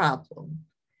same problem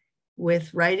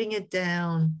with writing it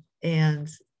down and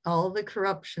all the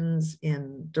corruptions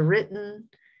in the written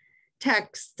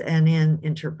text and in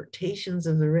interpretations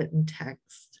of the written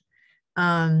text.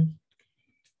 Another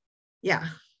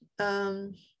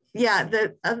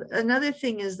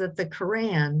thing is that the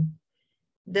Quran,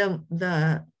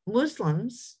 the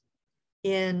Muslims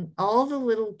in all the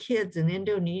little kids in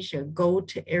Indonesia go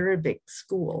to Arabic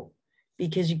school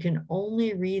because you can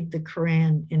only read the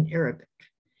Quran in Arabic.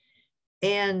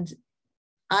 And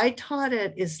I taught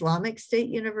at Islamic State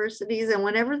universities, and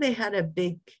whenever they had a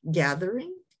big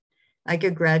gathering, like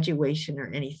a graduation or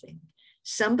anything,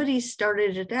 somebody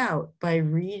started it out by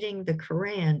reading the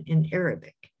Quran in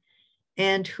Arabic.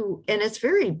 And it's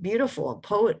very beautiful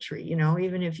poetry, you know,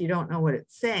 even if you don't know what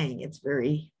it's saying, it's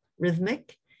very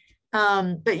rhythmic.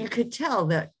 But you could tell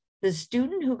that the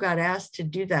student who got asked to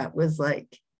do that was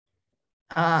like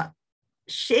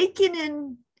shaking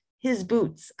in his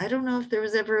boots. I don't know if there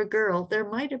was ever a girl. There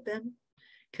might have been,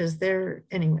 because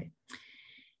anyway.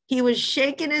 He was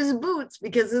shaking his boots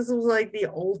because this was like the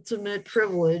ultimate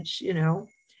privilege, you know.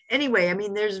 Anyway, I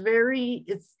mean,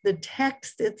 it's the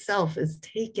text itself is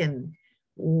taken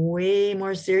way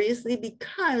more seriously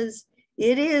because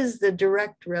it is the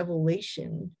direct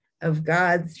revelation of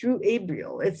God through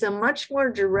Gabriel. It's a much more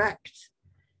direct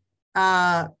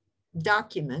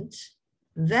document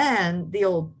than the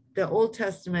Old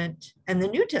Testament and the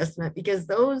New Testament, because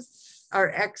those are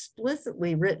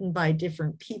explicitly written by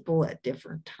different people at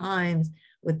different times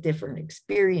with different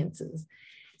experiences.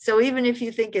 So even if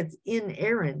you think it's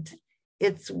inerrant,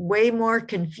 it's way more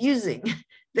confusing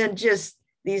than just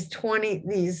these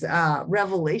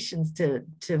revelations to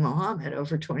Muhammad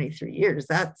over 23 years.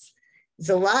 It's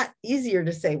a lot easier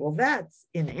to say, well, that's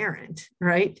inerrant,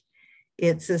 right?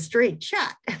 It's a straight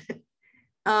shot.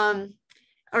 All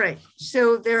right,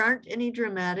 so there aren't any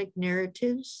dramatic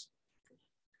narratives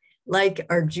like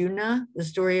Arjuna, the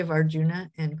story of Arjuna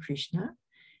and Krishna.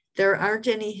 There aren't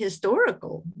any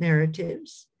historical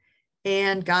narratives,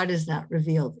 and God is not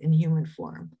revealed in human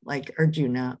form like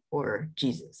Arjuna or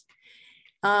Jesus.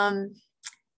 The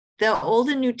Old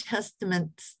and New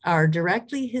Testaments are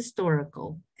directly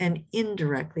historical and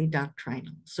indirectly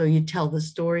doctrinal. So you tell the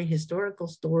story, historical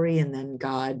story, and then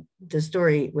God, the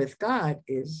story with God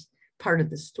is part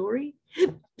of the story.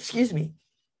 Excuse me.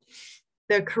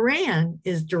 The Quran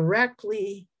is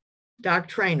directly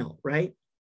doctrinal, right?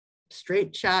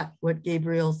 Straight shot, what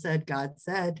Gabriel said, God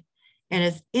said, and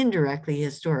it's indirectly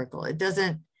historical. It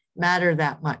doesn't matter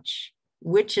that much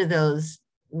which of those,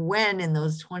 when in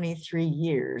those 23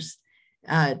 years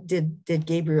did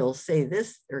Gabriel say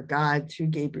this, or God through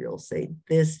Gabriel say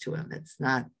this to him. It's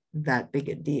not that big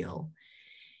a deal.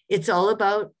 It's all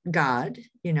about God,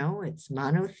 you know, it's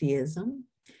monotheism.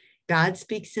 God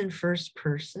speaks in first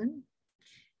person.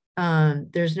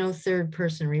 There's no third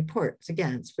person reports.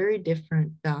 Again, it's a very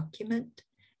different document.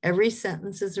 Every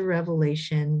sentence is a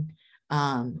revelation.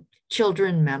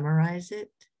 Children memorize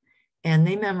it, and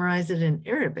they memorize it in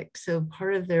Arabic. So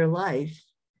part of their life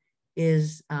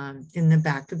is in the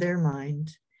back of their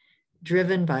mind,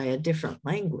 driven by a different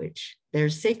language. Their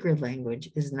sacred language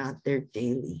is not their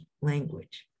daily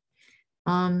language.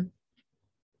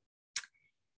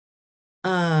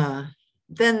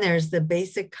 Then there's the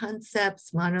basic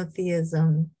concepts,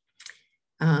 monotheism,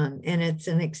 and it's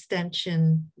an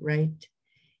extension, right?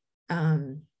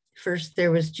 First,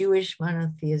 there was Jewish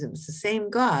monotheism. It's the same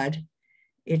God.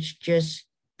 It's just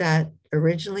that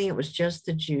originally it was just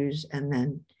the Jews, and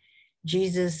then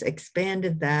Jesus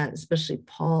expanded that, especially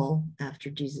Paul, after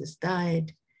Jesus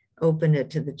died, opened it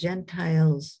to the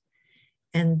Gentiles.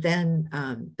 And then,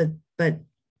 but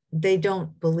they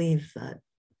don't believe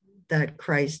that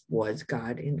Christ was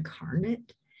God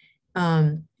incarnate.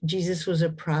 Jesus was a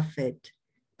prophet,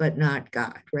 but not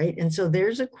God, right? And so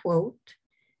there's a quote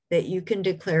that you can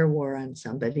declare war on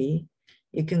somebody.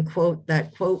 You can quote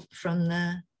that quote from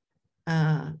the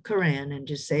Quran and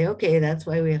just say, okay, that's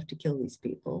why we have to kill these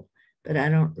people. But I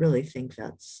don't really think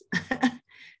that's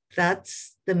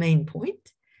that's the main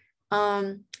point.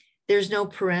 There's no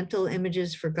parental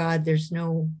images for God. There's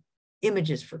no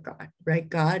images for God, right?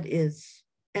 God is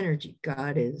energy.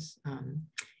 God is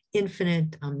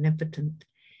infinite, omnipotent.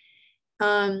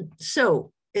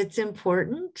 So it's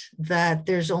important that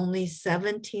there's only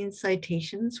 17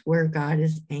 citations where God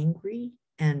is angry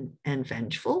and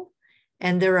vengeful.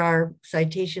 And there are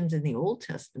citations in the Old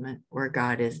Testament where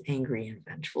God is angry and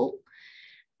vengeful.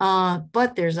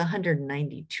 But there's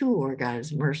 192 where God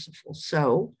is merciful.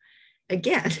 So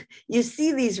again, you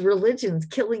see these religions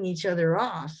killing each other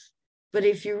off. But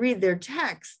if you read their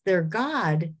text, their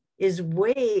God is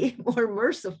way more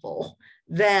merciful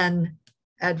than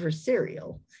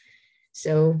adversarial.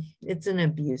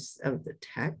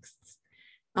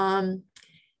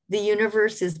 the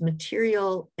universe is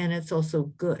material and it's also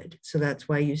good. So that's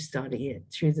why you study it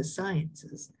through the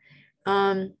sciences.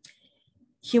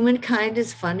 Humankind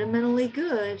is fundamentally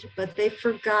good, but they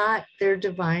forgot their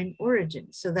divine origin.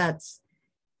 So that's,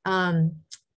 and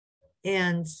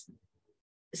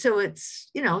so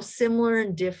it's, you know, similar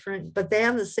and different, but they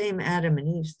have the same Adam and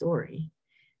Eve story.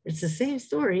 It's the same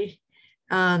story.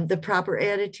 The proper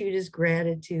attitude is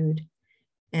gratitude,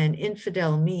 and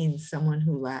infidel means someone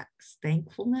who lacks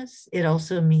thankfulness. It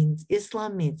also means,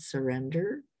 Islam means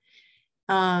surrender.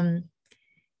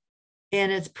 And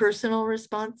it's personal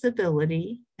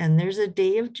responsibility, and there's a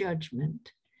day of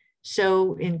judgment.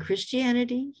 So in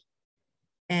Christianity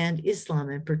and Islam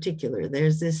in particular,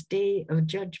 there's this day of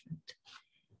judgment.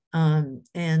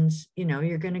 And, you know,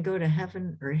 you're going to go to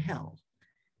heaven or hell.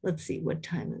 Let's see, what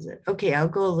time is it? Okay, I'll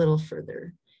go a little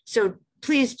further. So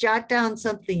please jot down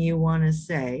something you want to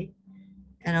say,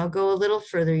 and I'll go a little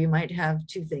further. You might have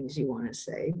 2 things you want to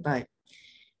say, but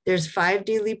there's 5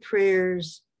 daily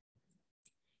prayers.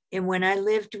 And when I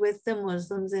lived with the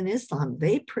Muslims in Islam,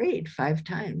 they prayed 5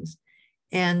 times.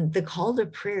 And the call to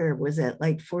prayer was at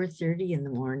like 4:30 in the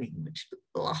morning, which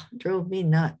drove me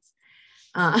nuts.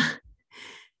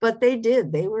 But they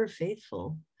did, they were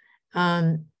faithful.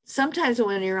 Sometimes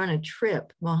when you're on a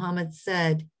trip, Muhammad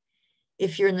said,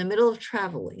 if you're in the middle of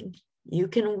traveling, you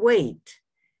can wait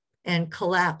and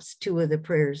collapse 2 of the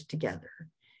prayers together.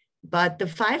 But the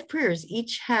 5 prayers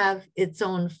each have its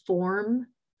own form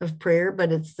of prayer,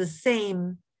 but it's the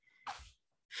same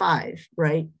 5,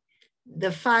 right?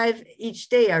 The 5 each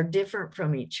day are different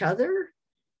from each other,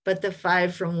 but the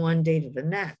 5 from one day to the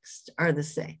next are the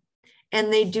same.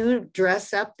 And they do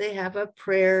dress up. They have a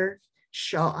prayer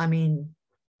shawl. I mean,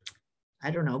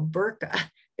 I don't know, burqa.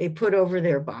 They put over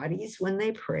their bodies when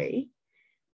they pray.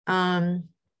 Okay,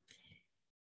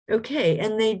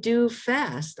 and they do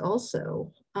fast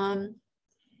also.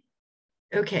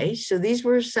 Okay, so these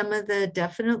were some of the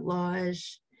definite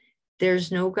laws.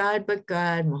 There's no God but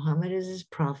God. Muhammad is his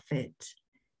prophet.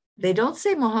 They don't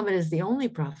say Muhammad is the only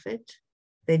prophet.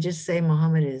 They just say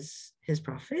Muhammad is his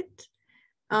prophet.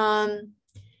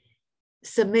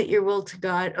 Submit your will to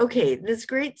God. Okay, this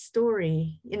great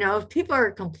story. You know, if people are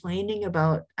complaining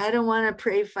about, I don't want to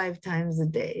pray 5 times a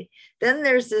day, then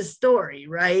there's this story,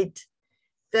 right?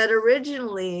 That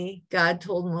originally God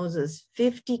told Moses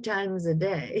 50 times a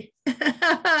day.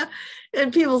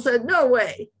 And people said, no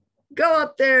way, go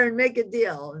up there and make a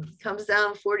deal. And it comes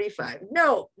down 45.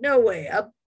 No way,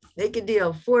 up, make a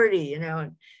deal, 40, you know.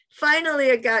 And finally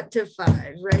it got to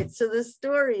 5, right? So the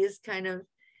story is kind of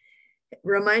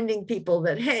reminding people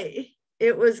that, hey,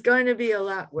 it was going to be a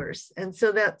lot worse. And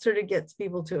so that sort of gets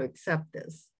people to accept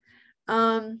this.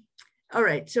 All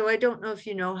right, so I don't know if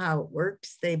you know how it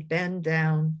works. They bend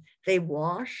down, they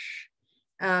wash,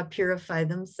 purify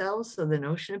themselves. So the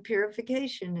notion of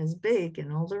purification is big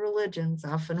in all the religions.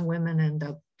 Often women end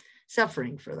up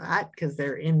suffering for that because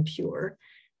they're impure.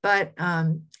 But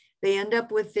they end up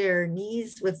with their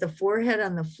knees, with the forehead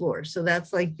on the floor. So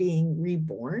that's like being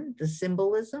reborn. The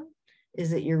symbolism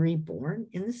is that you're reborn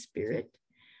in the spirit.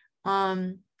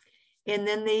 And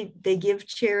then they give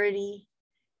charity,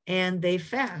 and they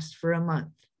fast for a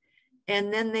month.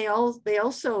 And then they all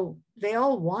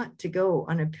want to go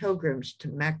on a pilgrimage to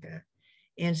Mecca.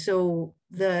 And so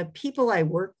the people I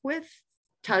work with,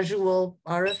 Tajul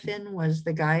Arifin was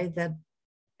the guy that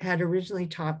had originally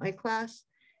taught my class,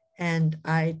 and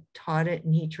I taught it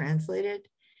and he translated.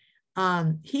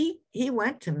 He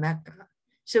went to Mecca.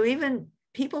 So even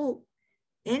people,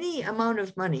 any amount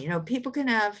of money, you know, people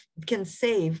can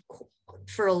save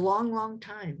for a long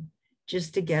time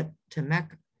just to get to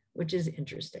Mecca, which is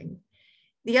interesting.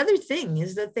 The other thing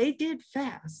is that they did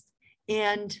fast,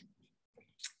 and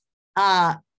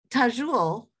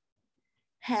Tajul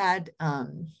had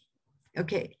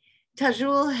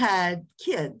Tajul had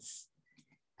kids.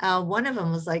 One of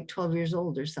them was like 12 years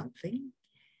old or something,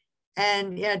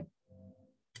 and he had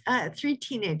 3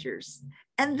 teenagers,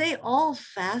 and they all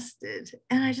fasted.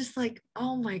 And I just like,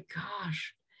 oh my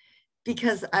gosh,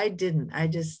 because I didn't. I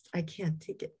can't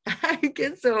take it. I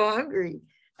get so hungry.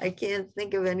 I can't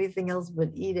think of anything else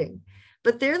but eating.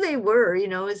 But there they were, you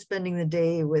know, spending the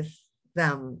day with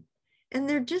them, and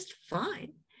they're just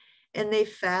fine. And they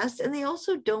fast, and they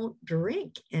also don't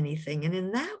drink anything. And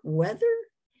in that weather,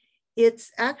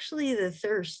 it's actually the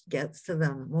thirst gets to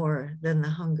them more than the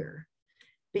hunger,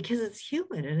 because it's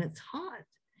humid and it's hot.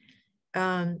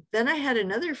 Then I had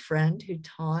another friend who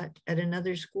taught at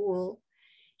another school.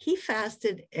 He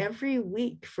fasted every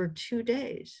week for 2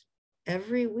 days,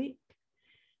 every week.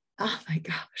 Oh my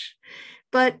gosh.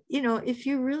 But, if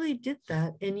you really did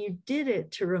that and you did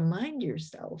it to remind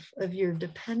yourself of your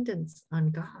dependence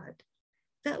on God,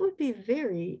 that would be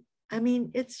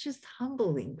it's just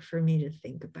humbling for me to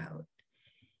think about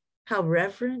how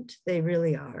reverent they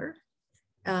really are.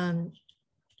 And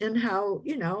how,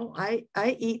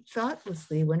 I eat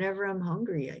thoughtlessly. Whenever I'm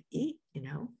hungry, I eat,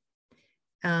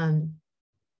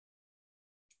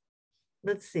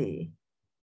 Let's see.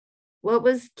 What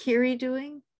was Kiri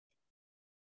doing?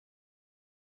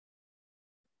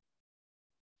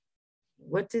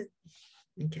 Okay.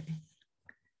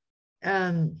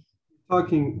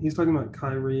 He's talking about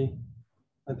Kyrie.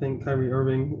 I think Kyrie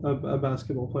Irving, a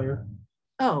basketball player.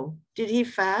 Oh, did he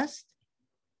fast?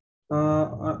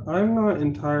 I'm not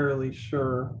entirely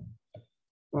sure.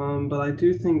 But I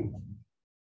do think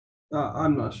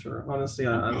I'm not sure. Honestly,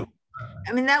 I don't.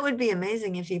 That would be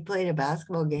amazing if he played a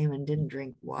basketball game and didn't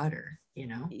drink water,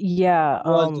 Yeah. I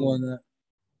was doing that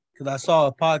because I saw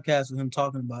a podcast of him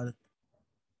talking about it.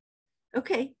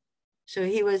 Okay. So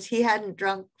he hadn't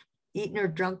eaten or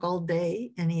drunk all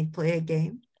day and he'd play a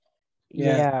game.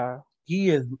 Yeah. He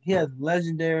has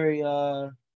legendary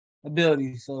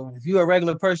ability. So if you're a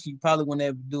regular person, you probably wouldn't be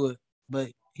able to do it.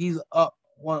 But he's up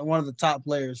one of the top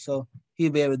players, so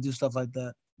he'd be able to do stuff like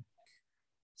that.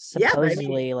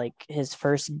 Supposedly, like his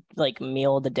first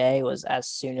meal of the day was as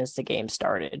soon as the game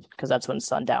started, because that's when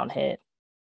sundown hit.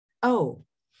 Oh,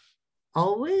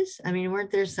 always? Weren't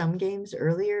there some games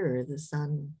earlier or the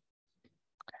sun?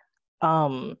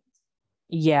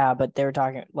 Yeah, but they were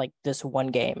talking like this one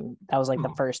game that was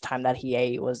the first time that he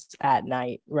ate was at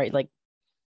night, right?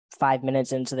 5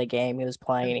 minutes into the game, he was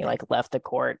playing and he left the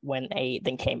court, went ate,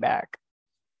 then came back.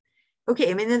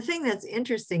 Okay, the thing that's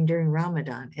interesting during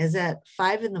Ramadan is at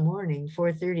 5 in the morning,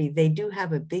 4:30, they do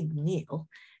have a big meal.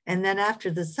 And then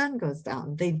after the sun goes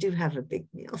down, they do have a big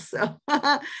meal. So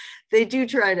they do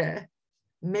try to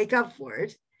make up for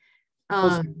it.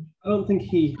 I don't think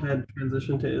he had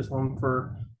transitioned to Islam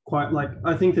for quite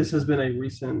I think this has been a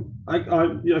recent, I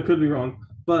could be wrong,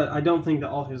 but I don't think that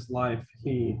all his life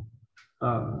he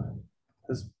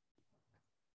has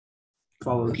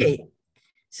followed. Okay,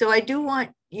 so I do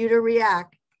want you to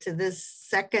react to this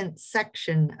second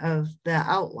section of the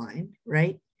outline,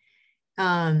 right?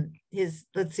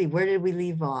 Let's see, where did we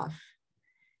leave off?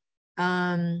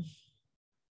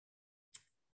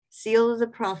 Seal of the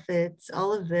prophets,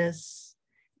 all of this,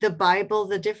 the Bible,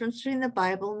 the difference between the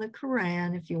Bible and the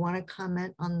Quran, if you want to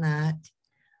comment on that,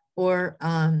 or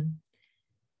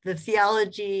the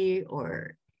theology,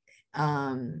 or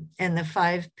and the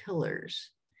 5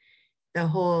 pillars, the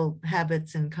whole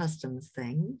habits and customs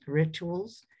thing,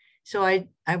 rituals. So I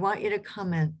want you to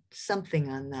comment something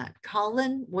on that.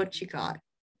 Colin, what you got?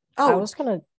 I was just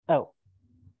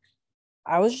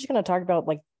gonna talk about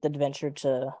the adventure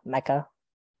to Mecca.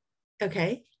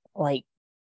 Okay.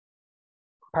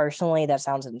 Personally, that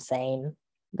sounds insane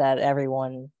that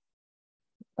everyone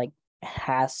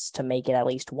has to make it at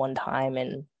least one time,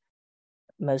 and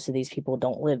most of these people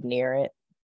don't live near it,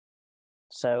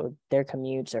 so their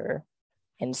commutes are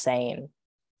insane.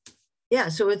 Yeah,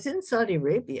 so it's in Saudi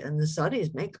Arabia, and the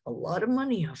Saudis make a lot of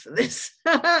money off of this,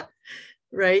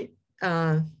 right?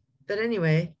 But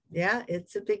anyway, yeah,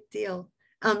 it's a big deal.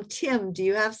 Tim, do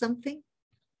you have something?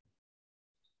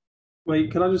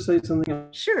 Wait, can I just say something?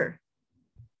 Sure.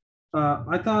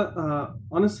 I thought,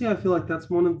 honestly, I feel like that's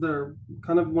one of their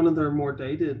more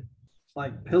dated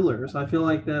pillars. I feel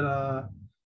like that.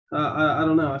 I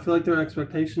don't know. I feel like their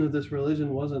expectation of this religion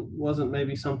wasn't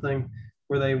maybe something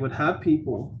where they would have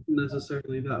people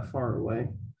necessarily that far away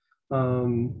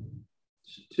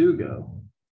to go.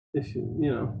 If you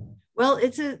know. Well,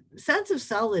 it's a sense of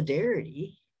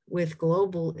solidarity with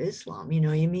global Islam.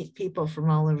 You meet people from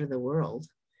all over the world,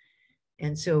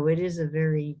 and so it is a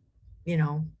very,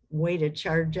 way to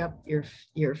charge up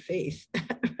your faith,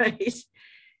 right?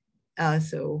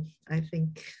 So I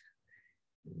think,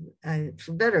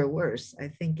 for better or worse, I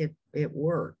think it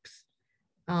works.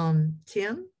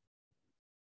 Tim?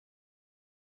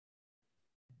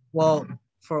 Well,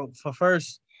 for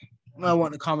first, what I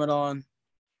want to comment on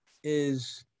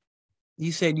is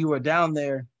you said you were down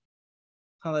there,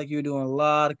 kind of like you were doing a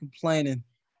lot of complaining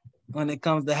when it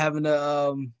comes to having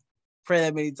to pray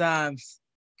that many times.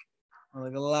 A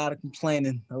lot of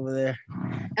complaining over there.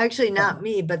 Actually, not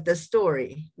me, but the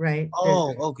story, right?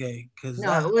 Oh, okay.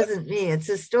 No, it wasn't me. It's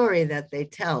a story that they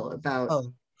tell about.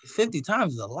 Oh, 50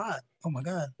 times is a lot. Oh my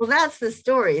God. Well, that's the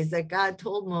story, is that God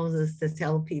told Moses to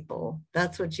tell people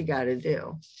that's what you got to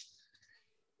do.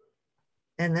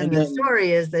 And then the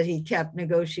story is that he kept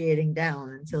negotiating down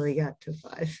until he got to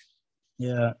 5.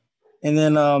 Yeah. And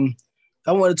then I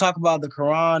want to talk about the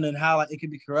Quran and how it can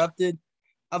be corrupted.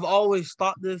 I've always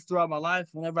thought this throughout my life.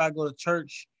 Whenever I go to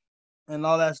church and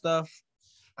all that stuff,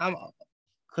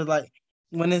 cause like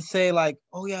when they say like,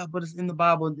 oh yeah, but it's in the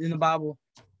Bible,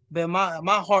 But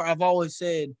my heart, I've always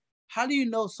said, how do you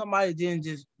know somebody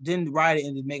didn't write it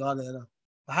and just make all that up?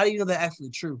 How do you know that's actually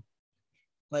true?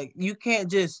 Like you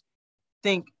can't just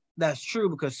think that's true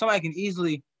because somebody can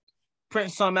easily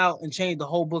print some out and change the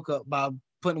whole book up by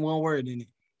putting one word in it.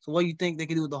 So what do you think they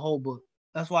can do with the whole book?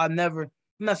 That's why I'm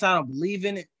not saying I don't believe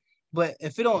in it, but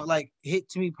if it don't like hit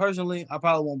to me personally, I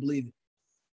probably won't believe it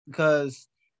because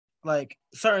like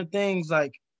certain things,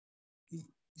 like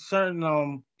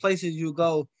certain places you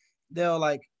go, they'll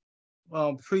like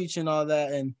preach and all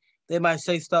that, and they might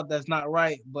say stuff that's not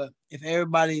right. But if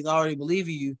everybody's already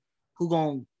believing you, who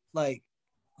gonna like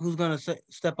who's gonna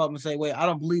step up and say, "Wait, I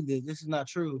don't believe this. This is not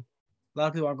true." A lot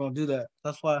of people aren't gonna do that.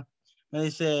 That's why when they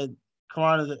said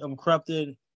Quran is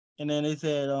corrupted, and then they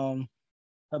said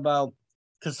about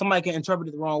because somebody can interpret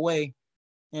it the wrong way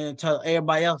and tell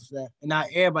everybody else that, and not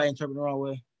everybody interpret it the wrong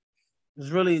way. It's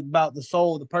really about the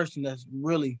soul of the person that's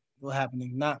really what's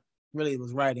happening, not really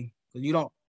was writing. Because you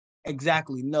don't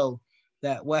exactly know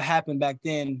that what happened back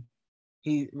then,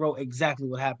 he wrote exactly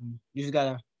what happened. You just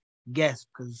gotta guess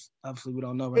because obviously we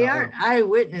don't know. They aren't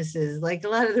eyewitnesses. Like a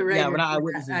lot of the writers, we're not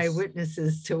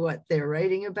eyewitnesses to what they're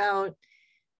writing about.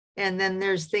 And then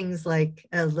there's things like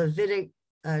a Levitic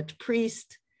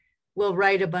priest will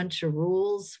write a bunch of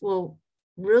rules. Well,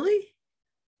 really?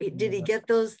 Did he get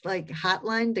those like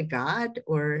hotline to God,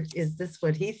 or is this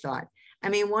what he thought? I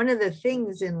mean, one of the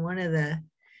things in one of the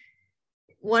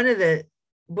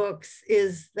books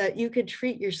is that you could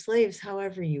treat your slaves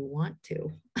however you want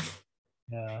to.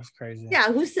 Yeah, that's crazy.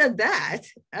 Yeah, who said that?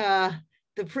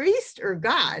 The priest or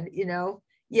God,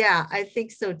 Yeah, I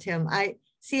think so, Tim. I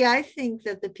think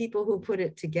that the people who put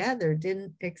it together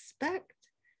didn't expect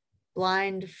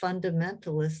blind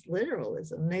fundamentalist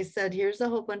literalism. They said, here's a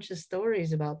whole bunch of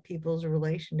stories about people's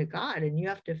relation to God, and you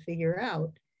have to figure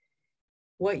out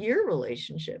what your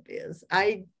relationship is.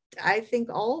 I think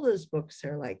all those books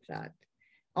are like that.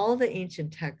 All the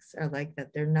ancient texts are like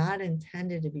that. They're not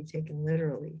intended to be taken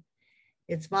literally.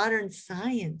 It's modern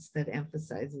science that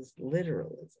emphasizes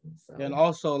literalism. So. And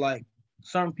also, like,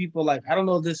 certain people, like, I don't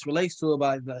know if this relates to it, but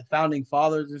like, the founding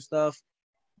fathers and stuff,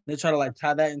 they try to like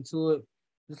tie that into it.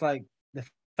 It's like the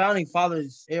founding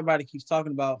fathers, everybody keeps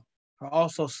talking about, are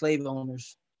also slave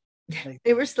owners. Like,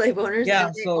 they were slave owners. Yeah,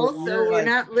 and they so also were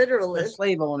not literalists. They're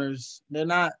slave owners. They're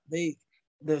not. The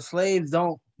slaves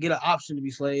don't get an option to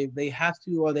be slave. They have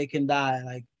to, or they can die.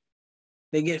 Like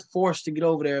they get forced to get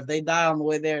over there. If they die on the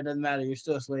way there, it doesn't matter. You're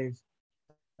still a slave.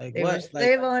 Like they what? were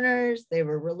slave owners. They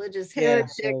were religious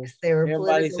heretics. So they were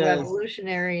political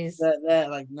revolutionaries. That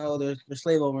like no, they're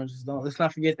slave owners. Let's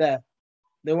not forget that.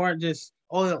 They weren't just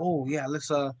oh yeah,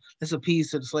 let's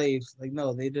appease to the slaves. Like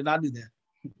no, they did not do that.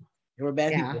 They were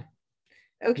bad people.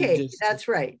 Okay, that's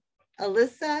right.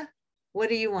 Alyssa, what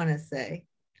do you want to say?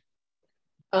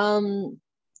 When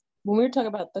we were talking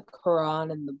about the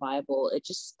Quran and the Bible, it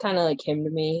just kind of like came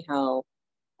to me how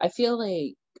I feel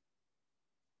like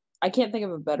I can't think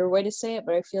of a better way to say it,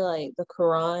 but I feel like the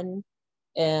Quran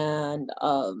and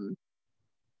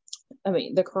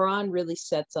the Quran really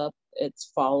sets up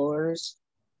its followers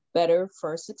better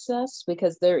for success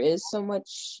because there is so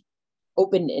much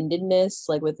open-endedness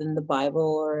like within the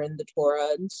Bible or in the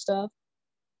Torah and stuff.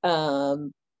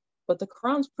 But the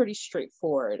Quran's pretty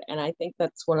straightforward, and I think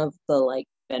that's one of the like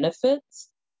benefits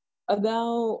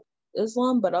about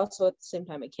Islam, but also at the same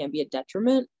time it can be a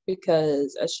detriment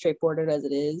because as straightforward as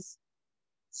it is,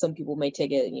 some people may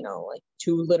take it, like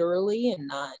too literally and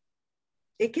not.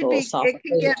 It can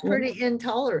get pretty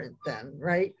intolerant then,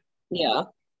 right? Yeah.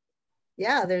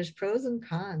 Yeah, there's pros and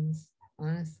cons,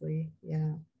 honestly.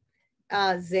 Yeah.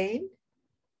 Zane?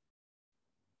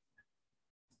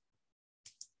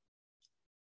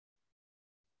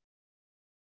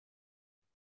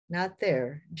 Not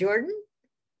there. Jordan?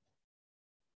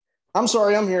 I'm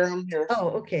sorry, I'm here.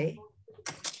 Oh, okay.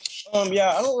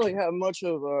 Yeah, I don't really have much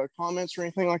of comments or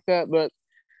anything like that, but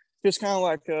just kind of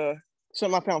like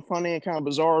something I found funny and kind of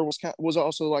bizarre was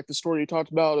also like the story you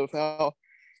talked about of how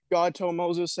God told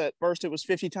Moses at first it was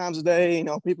 50 times a day.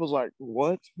 People's like,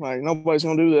 what? Like nobody's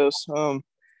gonna do this. And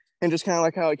just kind of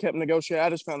like how he kept negotiating. I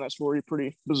just found that story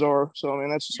pretty bizarre. So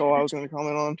that's just all I was going to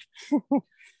comment on.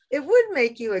 It would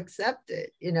make you accept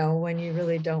it, when you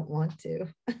really don't want to.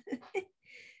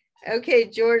 Okay,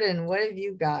 Jordan, what have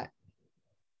you got?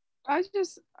 A lot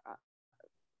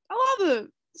of the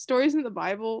stories in the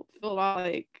Bible feel a lot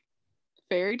like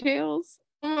fairy tales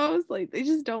almost. Like they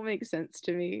just don't make sense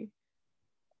to me.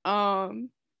 But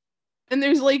And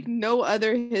there's like no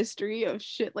other history of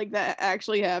shit like that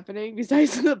actually happening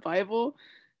besides the Bible.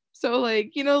 So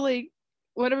like, like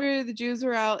whenever the Jews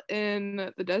were out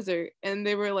in the desert and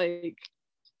they were like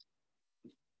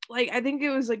I think it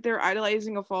was like they're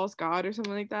idolizing a false god or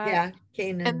something like that. Yeah,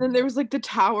 Canaan. And then there was like the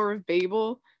Tower of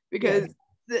Babel, because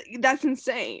that's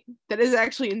insane. That is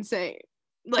actually insane.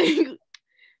 Like,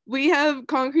 we have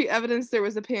concrete evidence there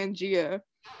was a Pangea,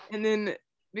 and then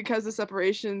because the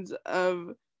separations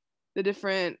of the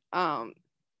different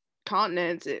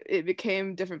continents, it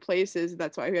became different places.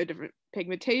 That's why we have different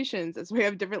pigmentations. That's why we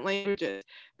have different languages,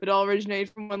 but all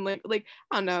originated from one language. Like,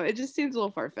 I don't know. It just seems a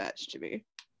little far-fetched to me.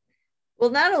 Well,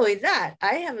 not only that,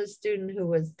 I have a student who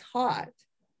was taught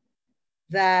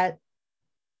that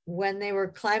when they were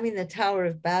climbing the Tower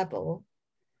of Babel,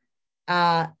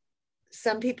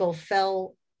 some people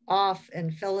fell off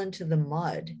and fell into the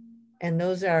mud. And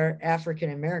those are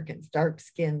African Americans,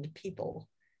 dark-skinned people.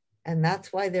 And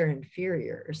that's why they're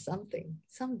inferior or something,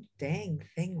 some dang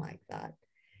thing like that.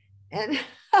 And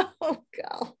oh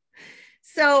God.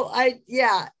 So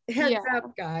heads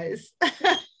up, guys.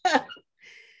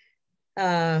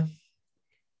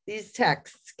 These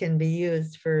texts can be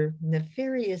used for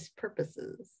nefarious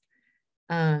purposes.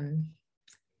 All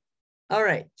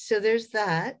right, so there's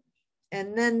that.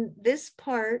 And then this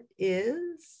part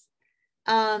is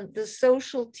the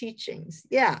social teachings.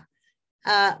 Yeah.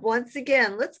 Once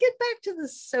again, let's get back to the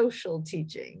social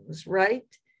teachings, right?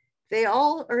 They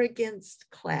all are against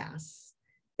class.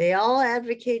 They all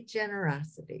advocate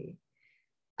generosity.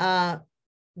 They're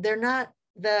not,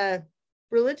 the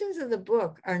religions of the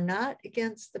book are not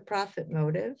against the profit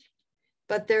motive,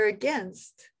 but they're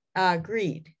against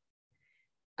greed.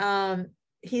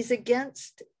 He's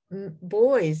against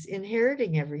boys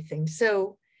inheriting everything.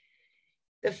 So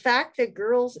the fact that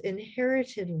girls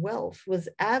inherited wealth was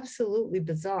absolutely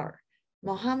bizarre.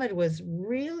 Muhammad was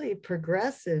really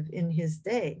progressive in his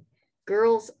day.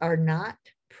 Girls are not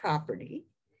property.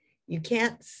 You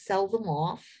can't sell them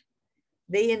off.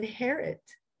 They inherit.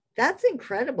 That's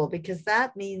incredible, because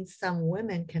that means some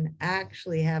women can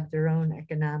actually have their own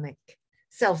economic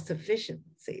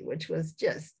self-sufficiency, which was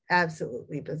just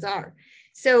absolutely bizarre.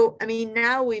 So, I mean,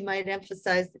 now we might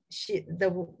emphasize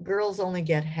the girls only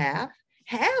get half.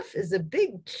 Half is a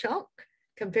big chunk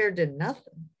compared to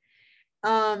nothing.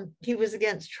 He was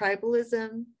against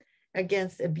tribalism,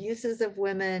 against abuses of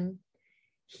women.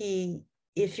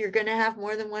 If you're going to have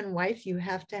more than one wife, you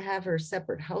have to have her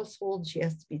separate household. She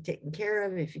has to be taken care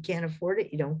of. If you can't afford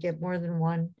it, you don't get more than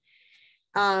one.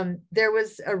 There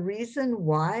was a reason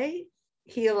why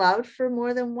he allowed for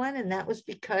more than one, and that was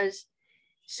because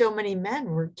so many men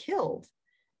were killed.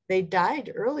 They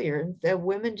died earlier. The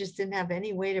women just didn't have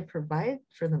any way to provide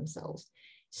for themselves.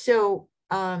 So,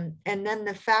 and then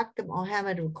the fact that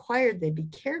Muhammad required they be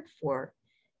cared for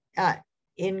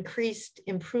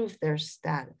improved their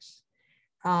status.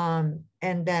 And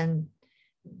then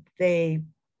they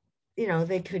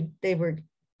were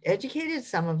educated.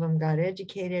 Some of them got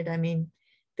educated. I mean,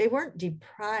 they weren't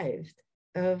deprived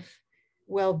of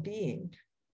well-being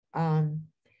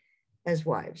as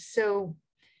wives. So,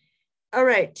 all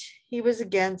right, he was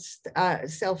against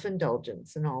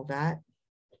self-indulgence and all that.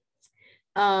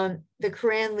 The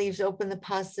Quran leaves open the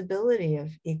possibility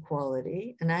of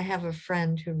equality. And I have a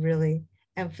friend who really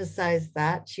emphasized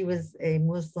that. She was a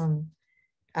Muslim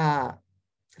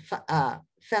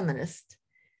feminist.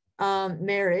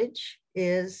 Marriage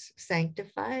is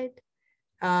sanctified.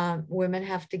 Women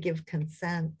have to give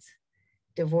consent.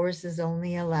 Divorce is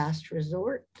only a last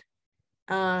resort.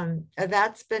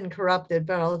 That's been corrupted,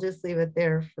 but I'll just leave it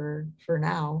there for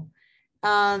now.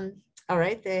 All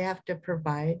right, they have to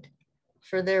provide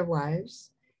for their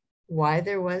wives. Why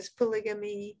there was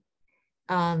polygamy.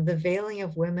 The veiling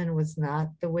of women was not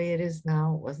the way it is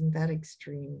now. It wasn't that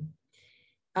extreme.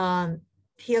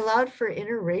 He allowed for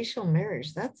interracial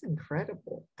marriage. That's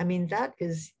incredible. I mean, that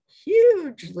is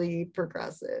hugely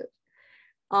progressive.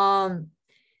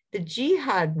 The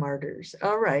jihad martyrs,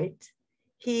 all right.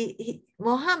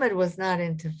 Muhammad was not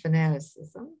into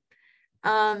fanaticism.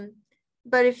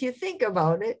 But if you think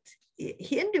about it,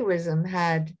 Hinduism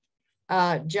had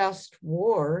just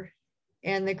war,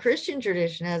 and the Christian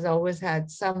tradition has always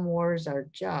had some wars are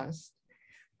just.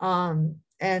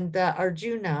 And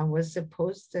Arjuna was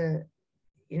supposed to,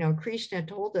 Krishna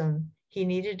told him he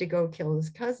needed to go kill his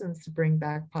cousins to bring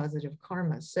back positive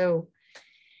karma. So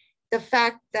the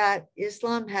fact that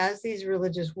Islam has these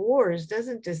religious wars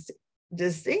doesn't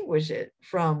distinguish it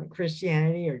from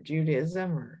Christianity or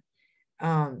Judaism or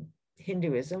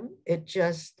Hinduism. It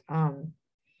just,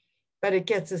 but it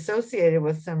gets associated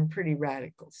with some pretty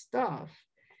radical stuff.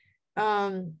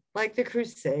 like the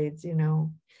Crusades, you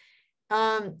know.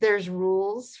 There's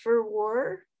rules for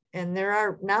war, and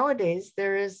nowadays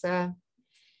there is a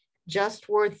just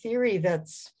war theory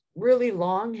that's really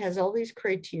long, has all these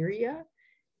criteria,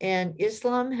 and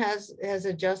Islam has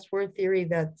a just war theory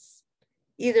that's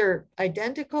either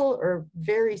identical or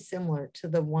very similar to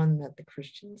the one that the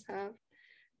Christians have.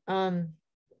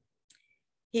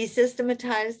 He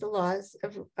systematized the laws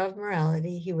of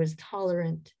morality. He was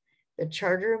tolerant. The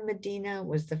Charter of Medina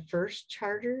was the first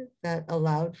charter that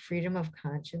allowed freedom of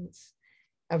conscience,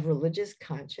 of religious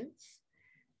conscience.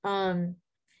 And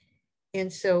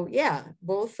so, yeah,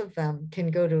 both of them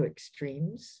can go to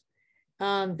extremes.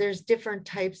 There's different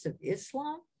types of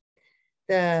Islam.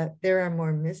 There are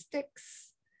more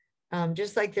mystics,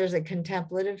 just like there's a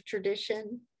contemplative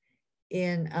tradition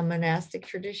in a monastic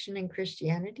tradition in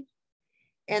Christianity.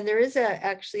 And there is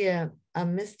actually a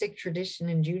mystic tradition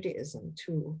in Judaism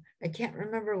too. I can't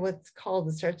remember what it's called.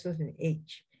 It starts with an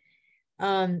H.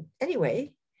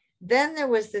 Anyway, then there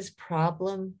was this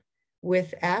problem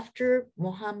with, after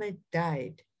Muhammad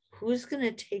died, who's going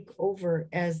to take over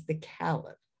as the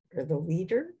caliph or the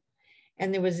leader?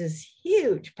 And there was this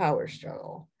huge power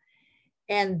struggle.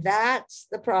 And that's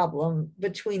the problem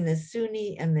between the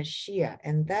Sunni and the Shia.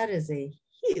 And that is a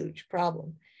huge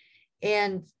problem.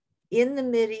 And in the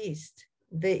Mideast,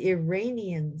 the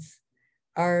Iranians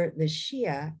are the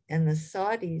Shia and the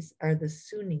Saudis are the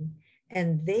Sunni,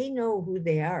 and they know who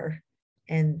they are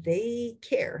and they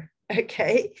care,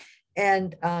 okay?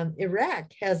 And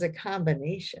Iraq has a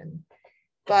combination,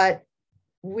 but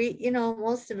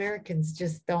most Americans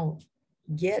just don't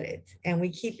get it. And we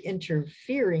keep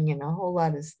interfering in a whole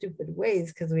lot of stupid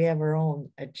ways because we have our own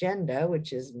agenda,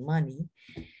 which is money.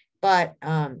 But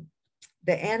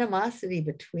the animosity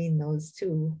between those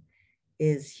two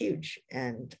is huge,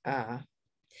 and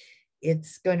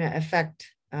it's going to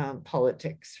affect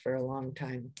politics for a long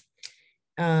time.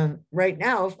 Right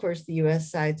now, of course, the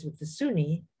US sides with the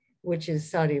Sunni, which is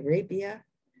Saudi Arabia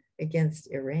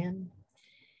against Iran.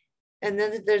 And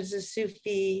then there's the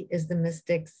Sufi, is the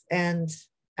mystics. And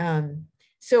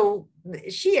so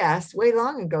she asked way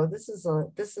long ago, this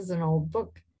is an old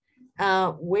book,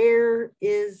 where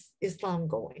is Islam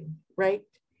going, right?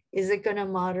 Is it going to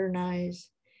modernize?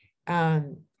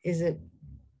 Is it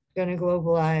going to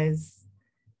globalize?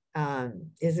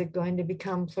 Is it going to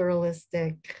become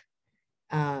pluralistic?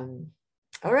 All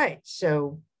right,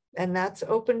 so, and that's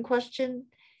open question.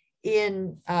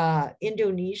 In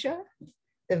Indonesia,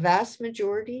 the vast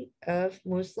majority of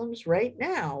Muslims right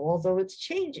now, although it's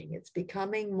changing, it's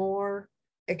becoming more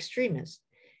extremist.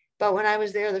 But when I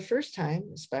was there the first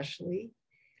time, especially,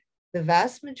 the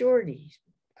vast majority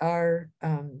are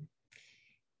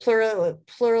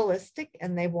pluralistic,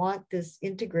 and they want this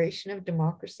integration of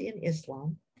democracy and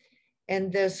Islam.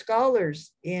 And the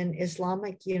scholars in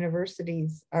Islamic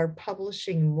universities are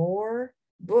publishing more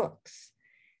books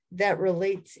that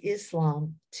relates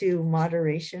Islam to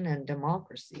moderation and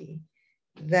democracy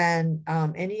than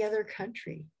any other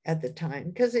country at the time,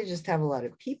 because they just have a lot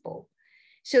of people.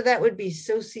 So that would be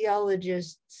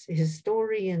sociologists,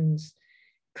 historians,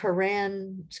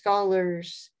 Quran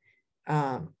scholars,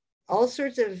 all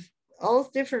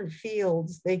different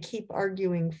fields. They keep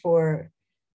arguing for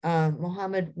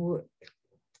Muhammad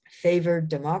favored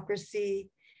democracy.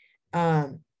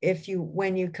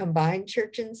 When you combine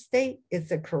church and state,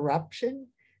 it's a corruption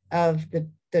of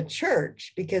the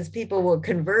church, because people will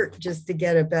convert just to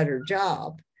get a better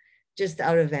job, just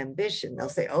out of ambition. They'll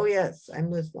say, oh yes, I'm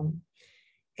Muslim.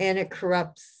 And it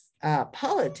corrupts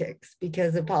politics,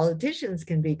 because the politicians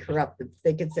can be corrupted.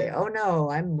 They could say, oh no,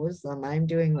 I'm Muslim, I'm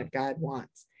doing what God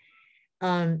wants.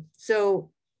 The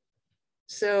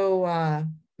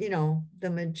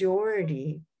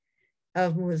majority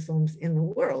of Muslims in the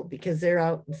world, because they're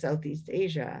out in Southeast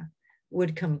Asia,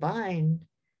 would combine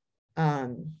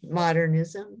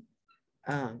modernism,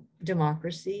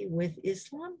 democracy with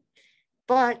Islam.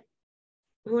 But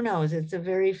who knows? It's a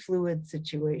very fluid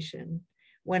situation.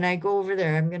 When I go over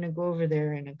there, I'm going to go over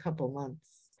there in a couple months.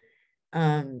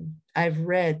 I've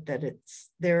read that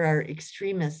there are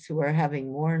extremists who are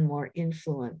having more and more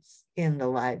influence in the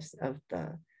lives of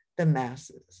the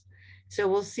masses. So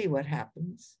we'll see what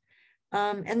happens.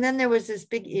 And then there was this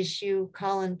big issue,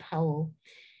 Colin Powell.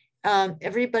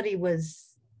 Everybody was,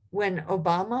 when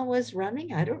Obama was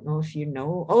running, I don't know if you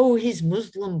know, oh, he's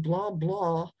Muslim, blah,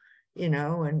 blah,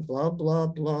 and blah, blah,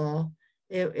 blah.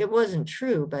 It wasn't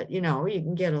true, but, you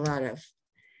can get a lot of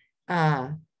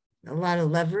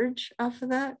leverage off of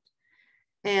that.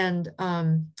 And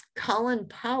Colin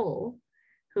Powell,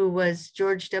 who was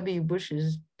George W.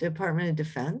 Bush's Department of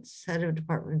Defense, head of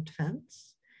Department of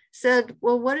Defense, said,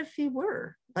 well, what if he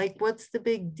were? Like, what's the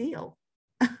big deal?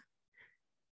 I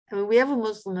mean, we have a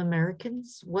Muslim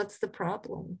Americans. What's the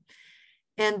problem?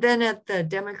 And then at the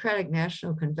Democratic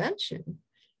National Convention,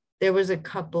 there was a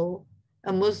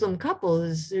Muslim couple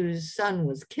whose son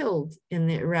was killed in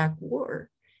the Iraq War.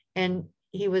 And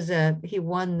he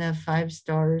won the 5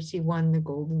 stars, he won the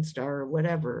Golden Star or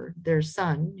whatever, their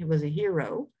son, he was a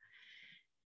hero.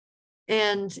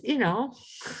 And,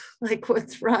 like,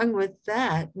 what's wrong with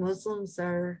that? Muslims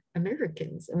are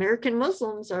Americans. American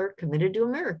Muslims are committed to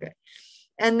America.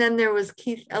 And then there was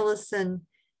Keith Ellison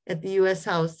at the US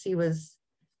House. He was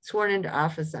sworn into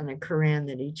office on a Quran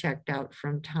that he checked out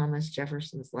from Thomas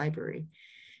Jefferson's library.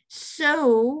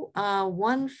 So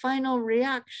one final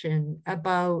reaction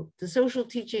about the social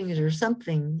teachings or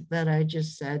something that I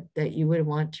just said that you would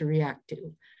want to react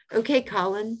to. Okay,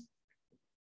 Colin.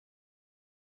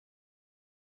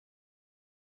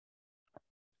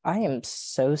 I am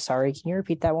so sorry. Can you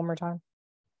repeat that one more time?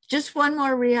 Just one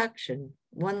more reaction,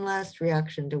 one last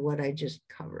reaction to what I just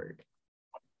covered.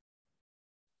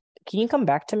 Can you come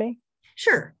back to me?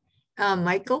 Sure.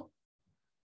 Michael?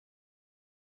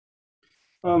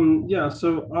 Yeah,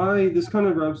 so this kind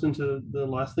of grabs into the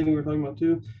last thing we were talking about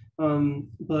too.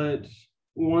 But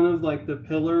one of like the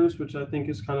pillars, which I think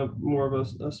is kind of more of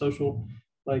a social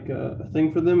like a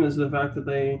thing for them, is the fact that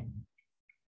they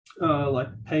like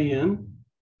pay in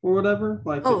or whatever.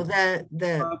 Like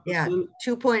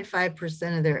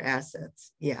 2.5% of their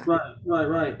assets. Yeah.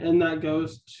 Right. And that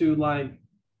goes to like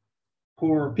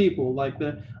poor people. Like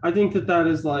that. I think that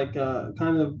is like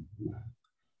kind of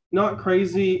not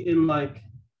crazy in like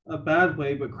a bad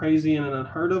way, but crazy in an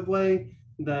unheard of way,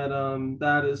 that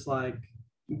that is like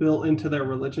built into their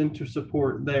religion to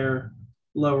support their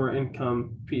lower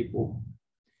income people.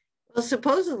 Well,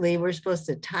 supposedly we're supposed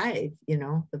to tithe,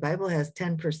 the Bible has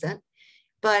 10%,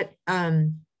 but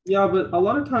yeah, but a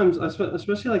lot of times,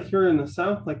 especially like here in the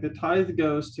South, like the tithe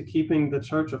goes to keeping the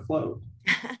church afloat.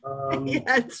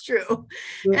 Yeah, it's true.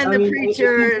 And the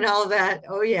preacher and all that.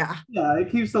 Oh yeah. Yeah,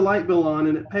 it keeps the light bill on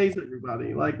and it pays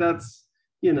everybody. Like that's,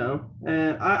 and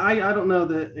I don't know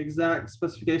the exact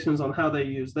specifications on how they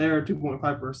use their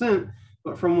 2.5%,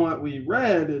 but from what we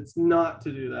read, it's not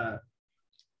to do that.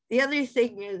 The other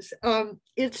thing is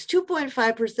it's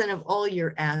 2.5% of all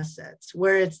your assets,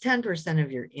 where it's 10%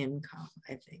 of your income,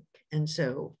 I think. And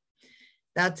so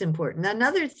that's important.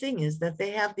 Another thing is that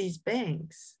they have these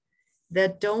banks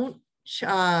that don't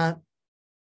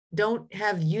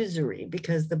have usury,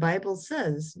 because the Bible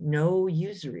says no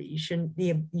usury.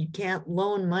 You can't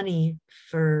loan money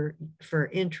for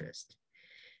interest.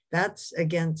 That's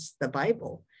against the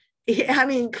Bible. I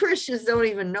mean, Christians don't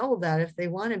even know that. If they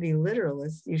want to be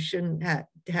literalists, you shouldn't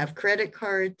have credit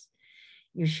cards.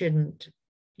 You shouldn't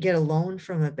get a loan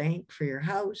from a bank for your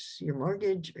house, your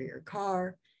mortgage, or your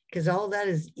car, because all that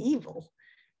is evil.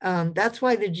 That's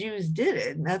why the Jews did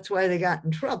it, and that's why they got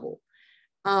in trouble.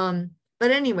 But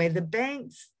anyway, the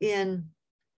banks in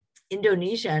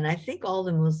Indonesia, and I think all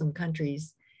the Muslim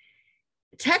countries,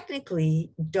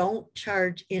 technically don't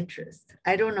charge interest.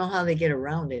 I don't know how they get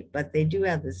around it, but they do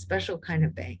have this special kind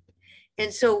of bank.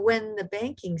 And so when the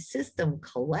banking system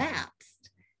collapsed,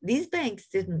 these banks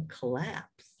didn't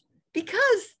collapse.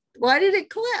 Because why did it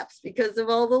collapse? Because of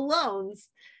all the loans.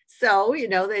 So,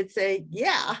 they'd say,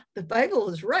 yeah, the Bible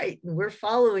is right, and we're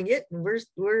following it, and we're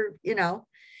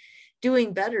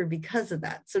doing better because of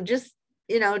that. So just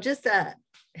a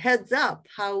heads up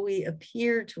how we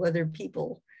appear to other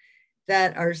people,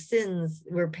 that our sins,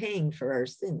 we're paying for our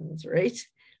sins, right?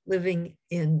 Living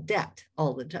in debt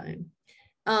all the time.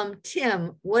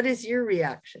 Tim, what is your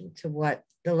reaction to what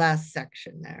the last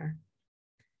section there?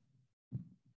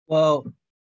 Well,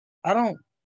 I don't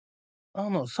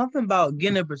know. Something about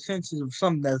getting a percentage of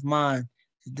something that's mine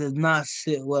does not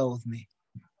sit well with me.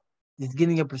 It's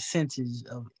getting a percentage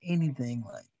of anything,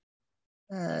 like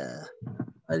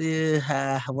I did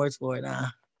have words for it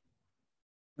now.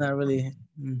 Not really.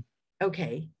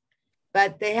 Okay,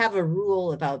 but they have a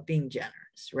rule about being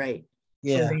generous, right?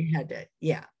 Yeah. So they had to,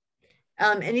 yeah.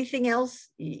 Anything else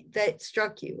that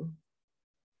struck you?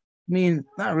 I mean,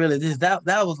 not really. That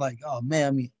was like, oh man,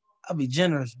 I mean, I'll be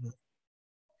generous, but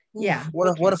yeah.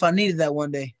 What if I needed that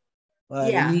one day?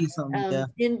 Yeah. I need something.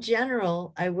 In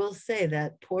general, I will say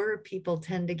that poorer people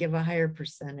tend to give a higher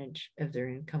percentage of their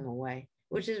income away,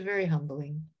 which is very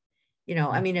humbling.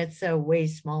 I mean, it's a way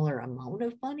smaller amount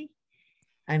of money.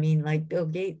 I mean, like Bill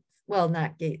Gates, well,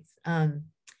 not Gates.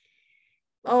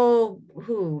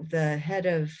 The head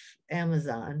of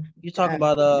Amazon? You talk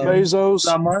about Bezos.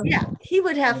 Yeah, he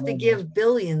would have to give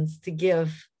billions to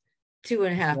give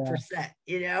 2.5%.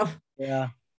 Yeah.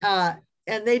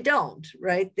 and they don't,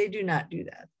 right? They do not do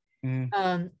that.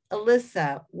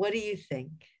 Alyssa, what do you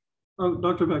think?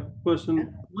 Dr. Beck,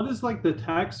 question. What is like the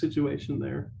tax situation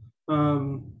there?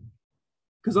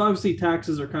 Because obviously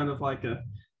taxes are kind of like a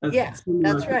yeah,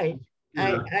 that's right.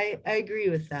 Yeah. I agree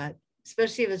with that,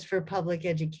 especially if it's for public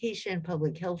education,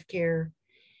 public health care,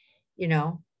 you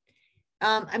know.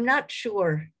 I'm not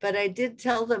sure, but I did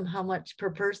tell them how much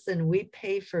per person we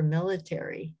pay for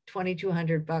military,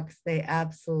 $2,200. They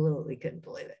absolutely couldn't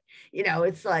believe it. You know,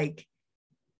 it's like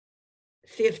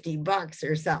 $50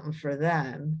 or something for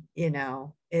them, you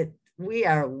know. We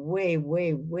are way,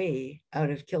 way, way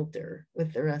out of kilter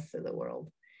with the rest of the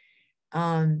world.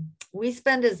 We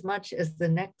spend as much as the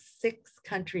next 6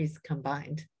 countries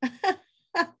combined.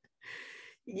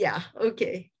 Yeah,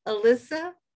 okay.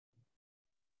 Alyssa?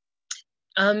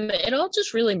 It all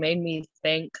just really made me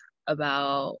think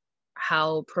about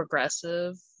how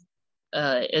progressive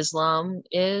Islam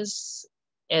is,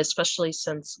 especially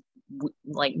since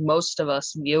like most of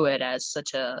us view it as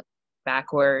such a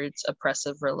backwards,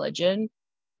 oppressive religion,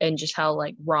 and just how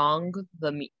like wrong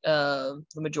the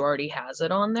majority has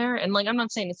it on there. And like, I'm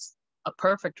not saying it's a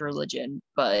perfect religion,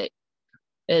 but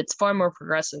it's far more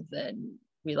progressive than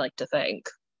we like to think.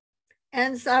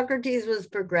 And Socrates was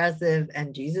progressive,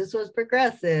 and Jesus was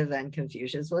progressive, and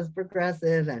Confucius was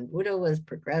progressive, and Buddha was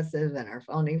progressive, and our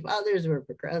founding fathers were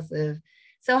progressive.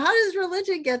 So how does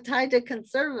religion get tied to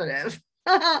conservative?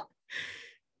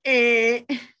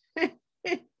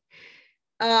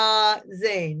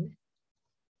 Zane.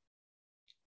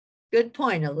 Good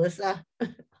point, Alyssa.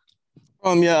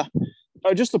 Yeah.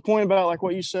 Just the point about like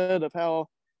what you said of how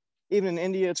even in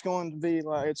India it's going to be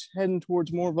like it's heading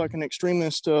towards more of like an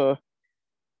extremist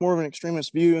more of an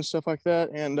extremist view and stuff like that.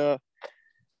 And I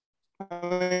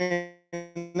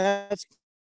mean, that's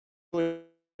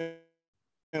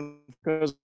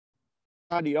because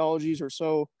ideologies are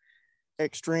so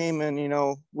extreme and, you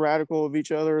know, radical of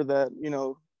each other that, you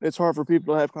know, it's hard for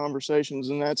people to have conversations.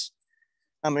 And that's,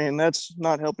 I mean, that's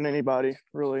not helping anybody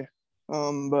really.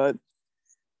 But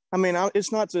I mean,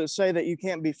 it's not to say that you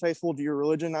can't be faithful to your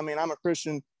religion. I mean, I'm a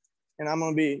Christian and I'm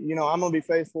going to be, you know, I'm going to be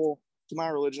faithful to my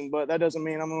religion, but that doesn't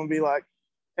mean I'm going to be like,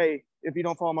 hey, if you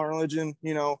don't follow my religion,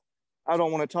 you know, I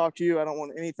don't want to talk to you. I don't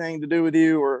want anything to do with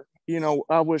you, or, you know,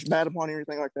 I wish bad upon you or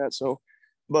anything like that. So,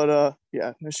 but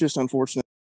yeah, it's just unfortunate.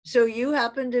 So you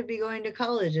happen to be going to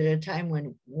college at a time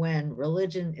when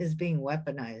religion is being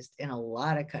weaponized in a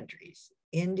lot of countries.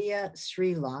 India,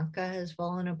 Sri Lanka has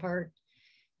fallen apart.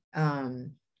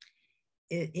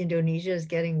 Indonesia is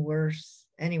getting worse.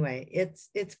 Anyway,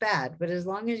 it's bad, but as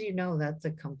long as you know that's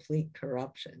a complete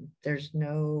corruption, there's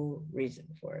no reason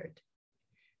for it.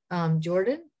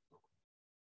 Jordan?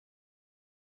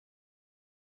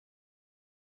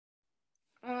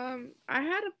 I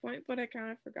had a point, but I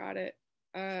kind of forgot it.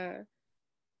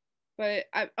 But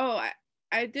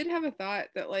I did have a thought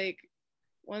that like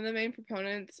one of the main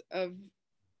proponents of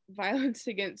violence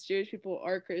against Jewish people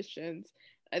are Christians.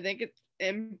 I think it's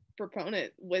in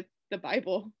proponent with the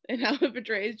Bible and how it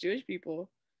portrays Jewish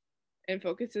people and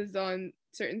focuses on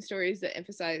certain stories that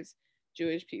emphasize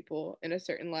Jewish people in a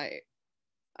certain light,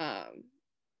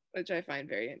 which I find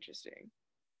very interesting.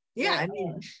 Yeah, I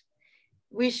mean,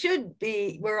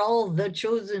 we're all the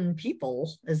chosen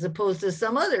people as opposed to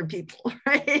some other people,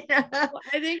 right? Well,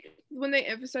 I think when they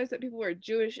emphasize that people are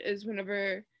Jewish is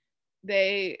whenever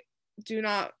they do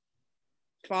not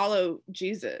follow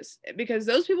Jesus, because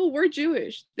those people were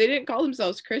Jewish. They didn't call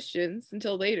themselves Christians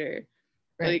until later.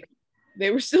 Right. Like they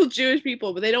were still Jewish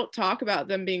people, but they don't talk about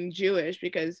them being Jewish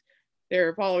because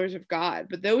they're followers of God.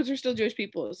 But those are still Jewish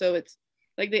people. So it's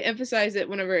like they emphasize it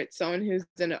whenever it's someone who's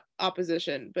in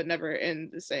opposition, but never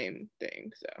in the same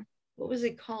thing. So what was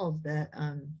it called? That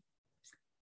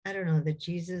I don't know, the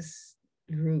Jesus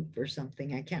group or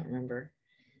something. I can't remember.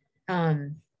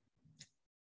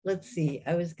 Let's see.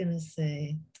 I was going to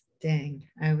say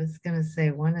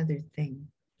one other thing.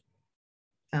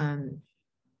 I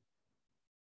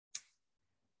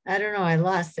don't know. I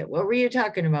lost it. What were you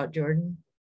talking about, Jordan?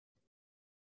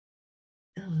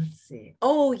 Oh, let's see.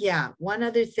 Oh, yeah. One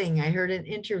other thing. I heard an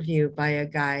interview by a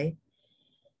guy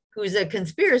who's a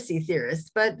conspiracy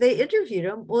theorist, but they interviewed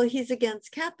him. Well, he's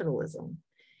against capitalism.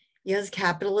 Yes,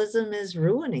 capitalism is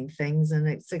ruining things and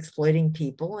it's exploiting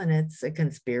people and it's a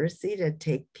conspiracy to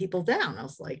take people down. I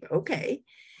was like, okay.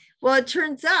 Well, it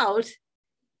turns out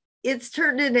it's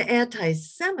turned into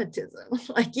anti-Semitism.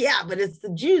 Like, yeah, but it's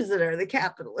the Jews that are the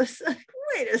capitalists. Like,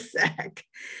 wait a sec.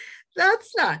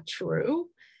 That's not true.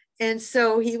 And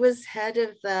so he was head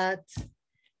of that.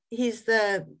 He's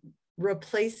the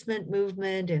replacement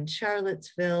movement in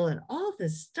Charlottesville and all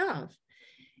this stuff.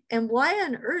 And why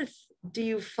on earth do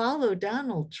you follow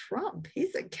Donald Trump?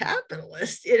 He's a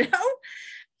capitalist, you know?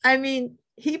 I mean,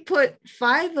 he put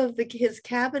 5 of his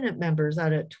cabinet members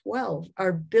out of 12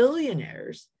 are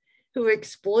billionaires who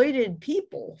exploited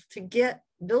people to get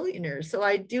billionaires. So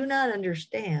I do not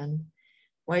understand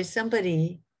why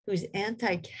somebody who's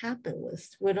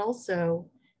anti-capitalist would also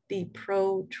be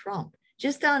pro-Trump.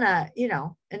 Just on a, you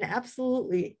know, an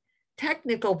absolutely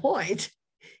technical point.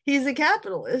 He's a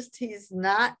capitalist. He's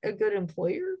not a good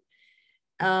employer.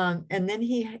 And then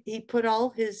he put all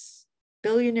his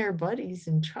billionaire buddies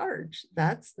in charge.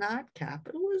 That's not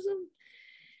capitalism.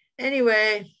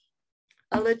 Anyway,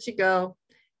 I'll let you go.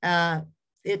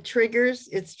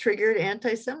 It's triggered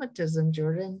anti-Semitism,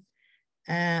 Jordan,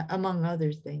 among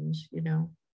other things, you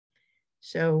know.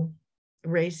 So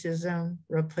racism,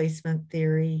 replacement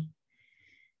theory,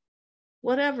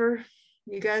 whatever.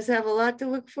 You guys have a lot to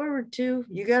look forward to.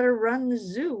 You got to run the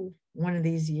zoo one of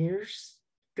these years.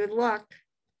 Good luck.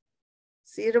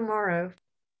 See you tomorrow.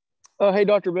 Hey,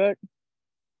 Dr. Beck.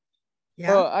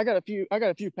 Yeah. I got a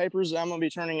few papers that I'm gonna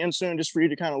be turning in soon, just for you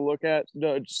to kind of look at,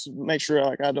 just make sure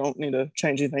like I don't need to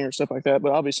change anything or stuff like that.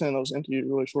 But I'll be sending those into you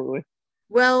really shortly.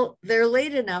 Well, they're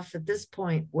late enough at this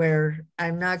point where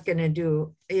I'm not going to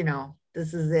do, you know,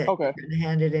 this is it. Okay. You're going to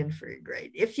hand it in for your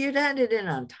grade. If you'd hand it in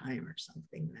on time or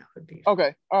something, that would be fun.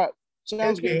 Okay. All right.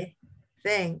 Sounds good.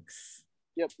 Thanks.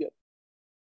 Yep.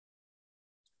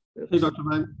 Hey, Dr.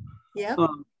 Beck. Yeah.